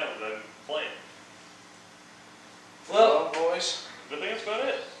with it right now because I'm playing. Well, boys, I think that's about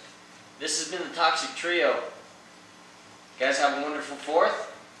it. this has been the Talksick Trio. You guys have a wonderful 4th.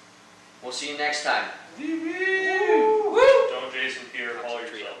 We'll see you next time. Don't Jason Pierre call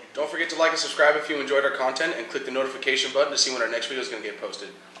yourself. Don't forget to like and subscribe if you enjoyed our content, and click the notification button to see when our next video is going to get posted.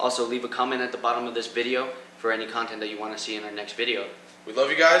 Also, leave a comment at the bottom of this video for any content that you want to see in our next video. We love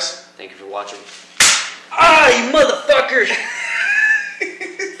you guys. Thank you for watching. Ah, you motherfucker!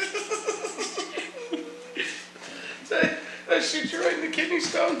 That shoots you right in the kidney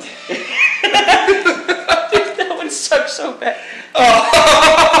stone. That one sucks so bad.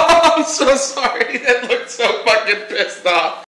 Oh, I'm so sorry. That looked so fucking pissed off.